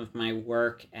showing some of my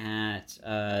work at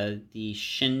the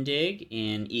Shindig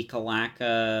in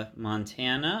Ekalaka,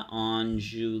 Montana on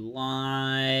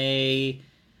July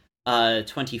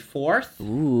 24th.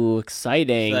 Ooh,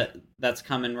 exciting. So that's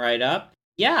coming right up.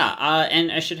 Yeah,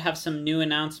 and I should have some new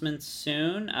announcements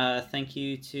soon. Thank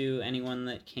you to anyone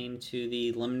that came to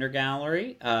the Limner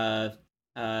Gallery, to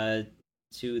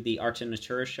the Art and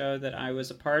Natura show that I was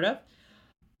a part of.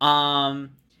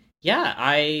 Yeah,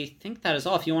 I think that is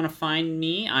all. If you want to find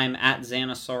me, I'm at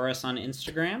Xanosaurus on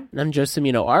Instagram. And I'm Joe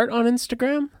Cimino Art on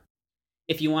Instagram.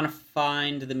 If you want to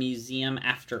find the museum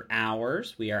after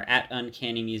hours, we are at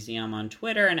Uncanny Museum on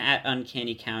Twitter and at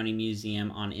Uncanny County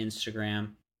Museum on Instagram.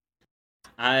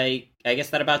 I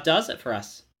guess that about does it for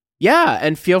us. Yeah,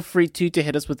 and feel free to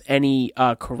hit us with any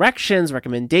corrections,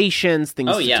 recommendations,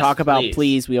 things to talk about,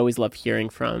 please. We always love hearing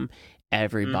from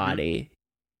everybody.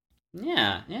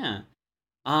 Mm-hmm. Yeah.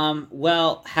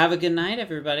 Well, have a good night,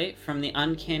 everybody. From the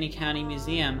Uncanny County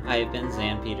Museum, I have been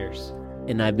Xan Peters.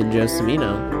 And I've been Joe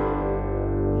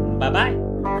Cimino. Bye-bye.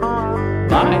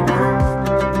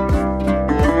 Bye.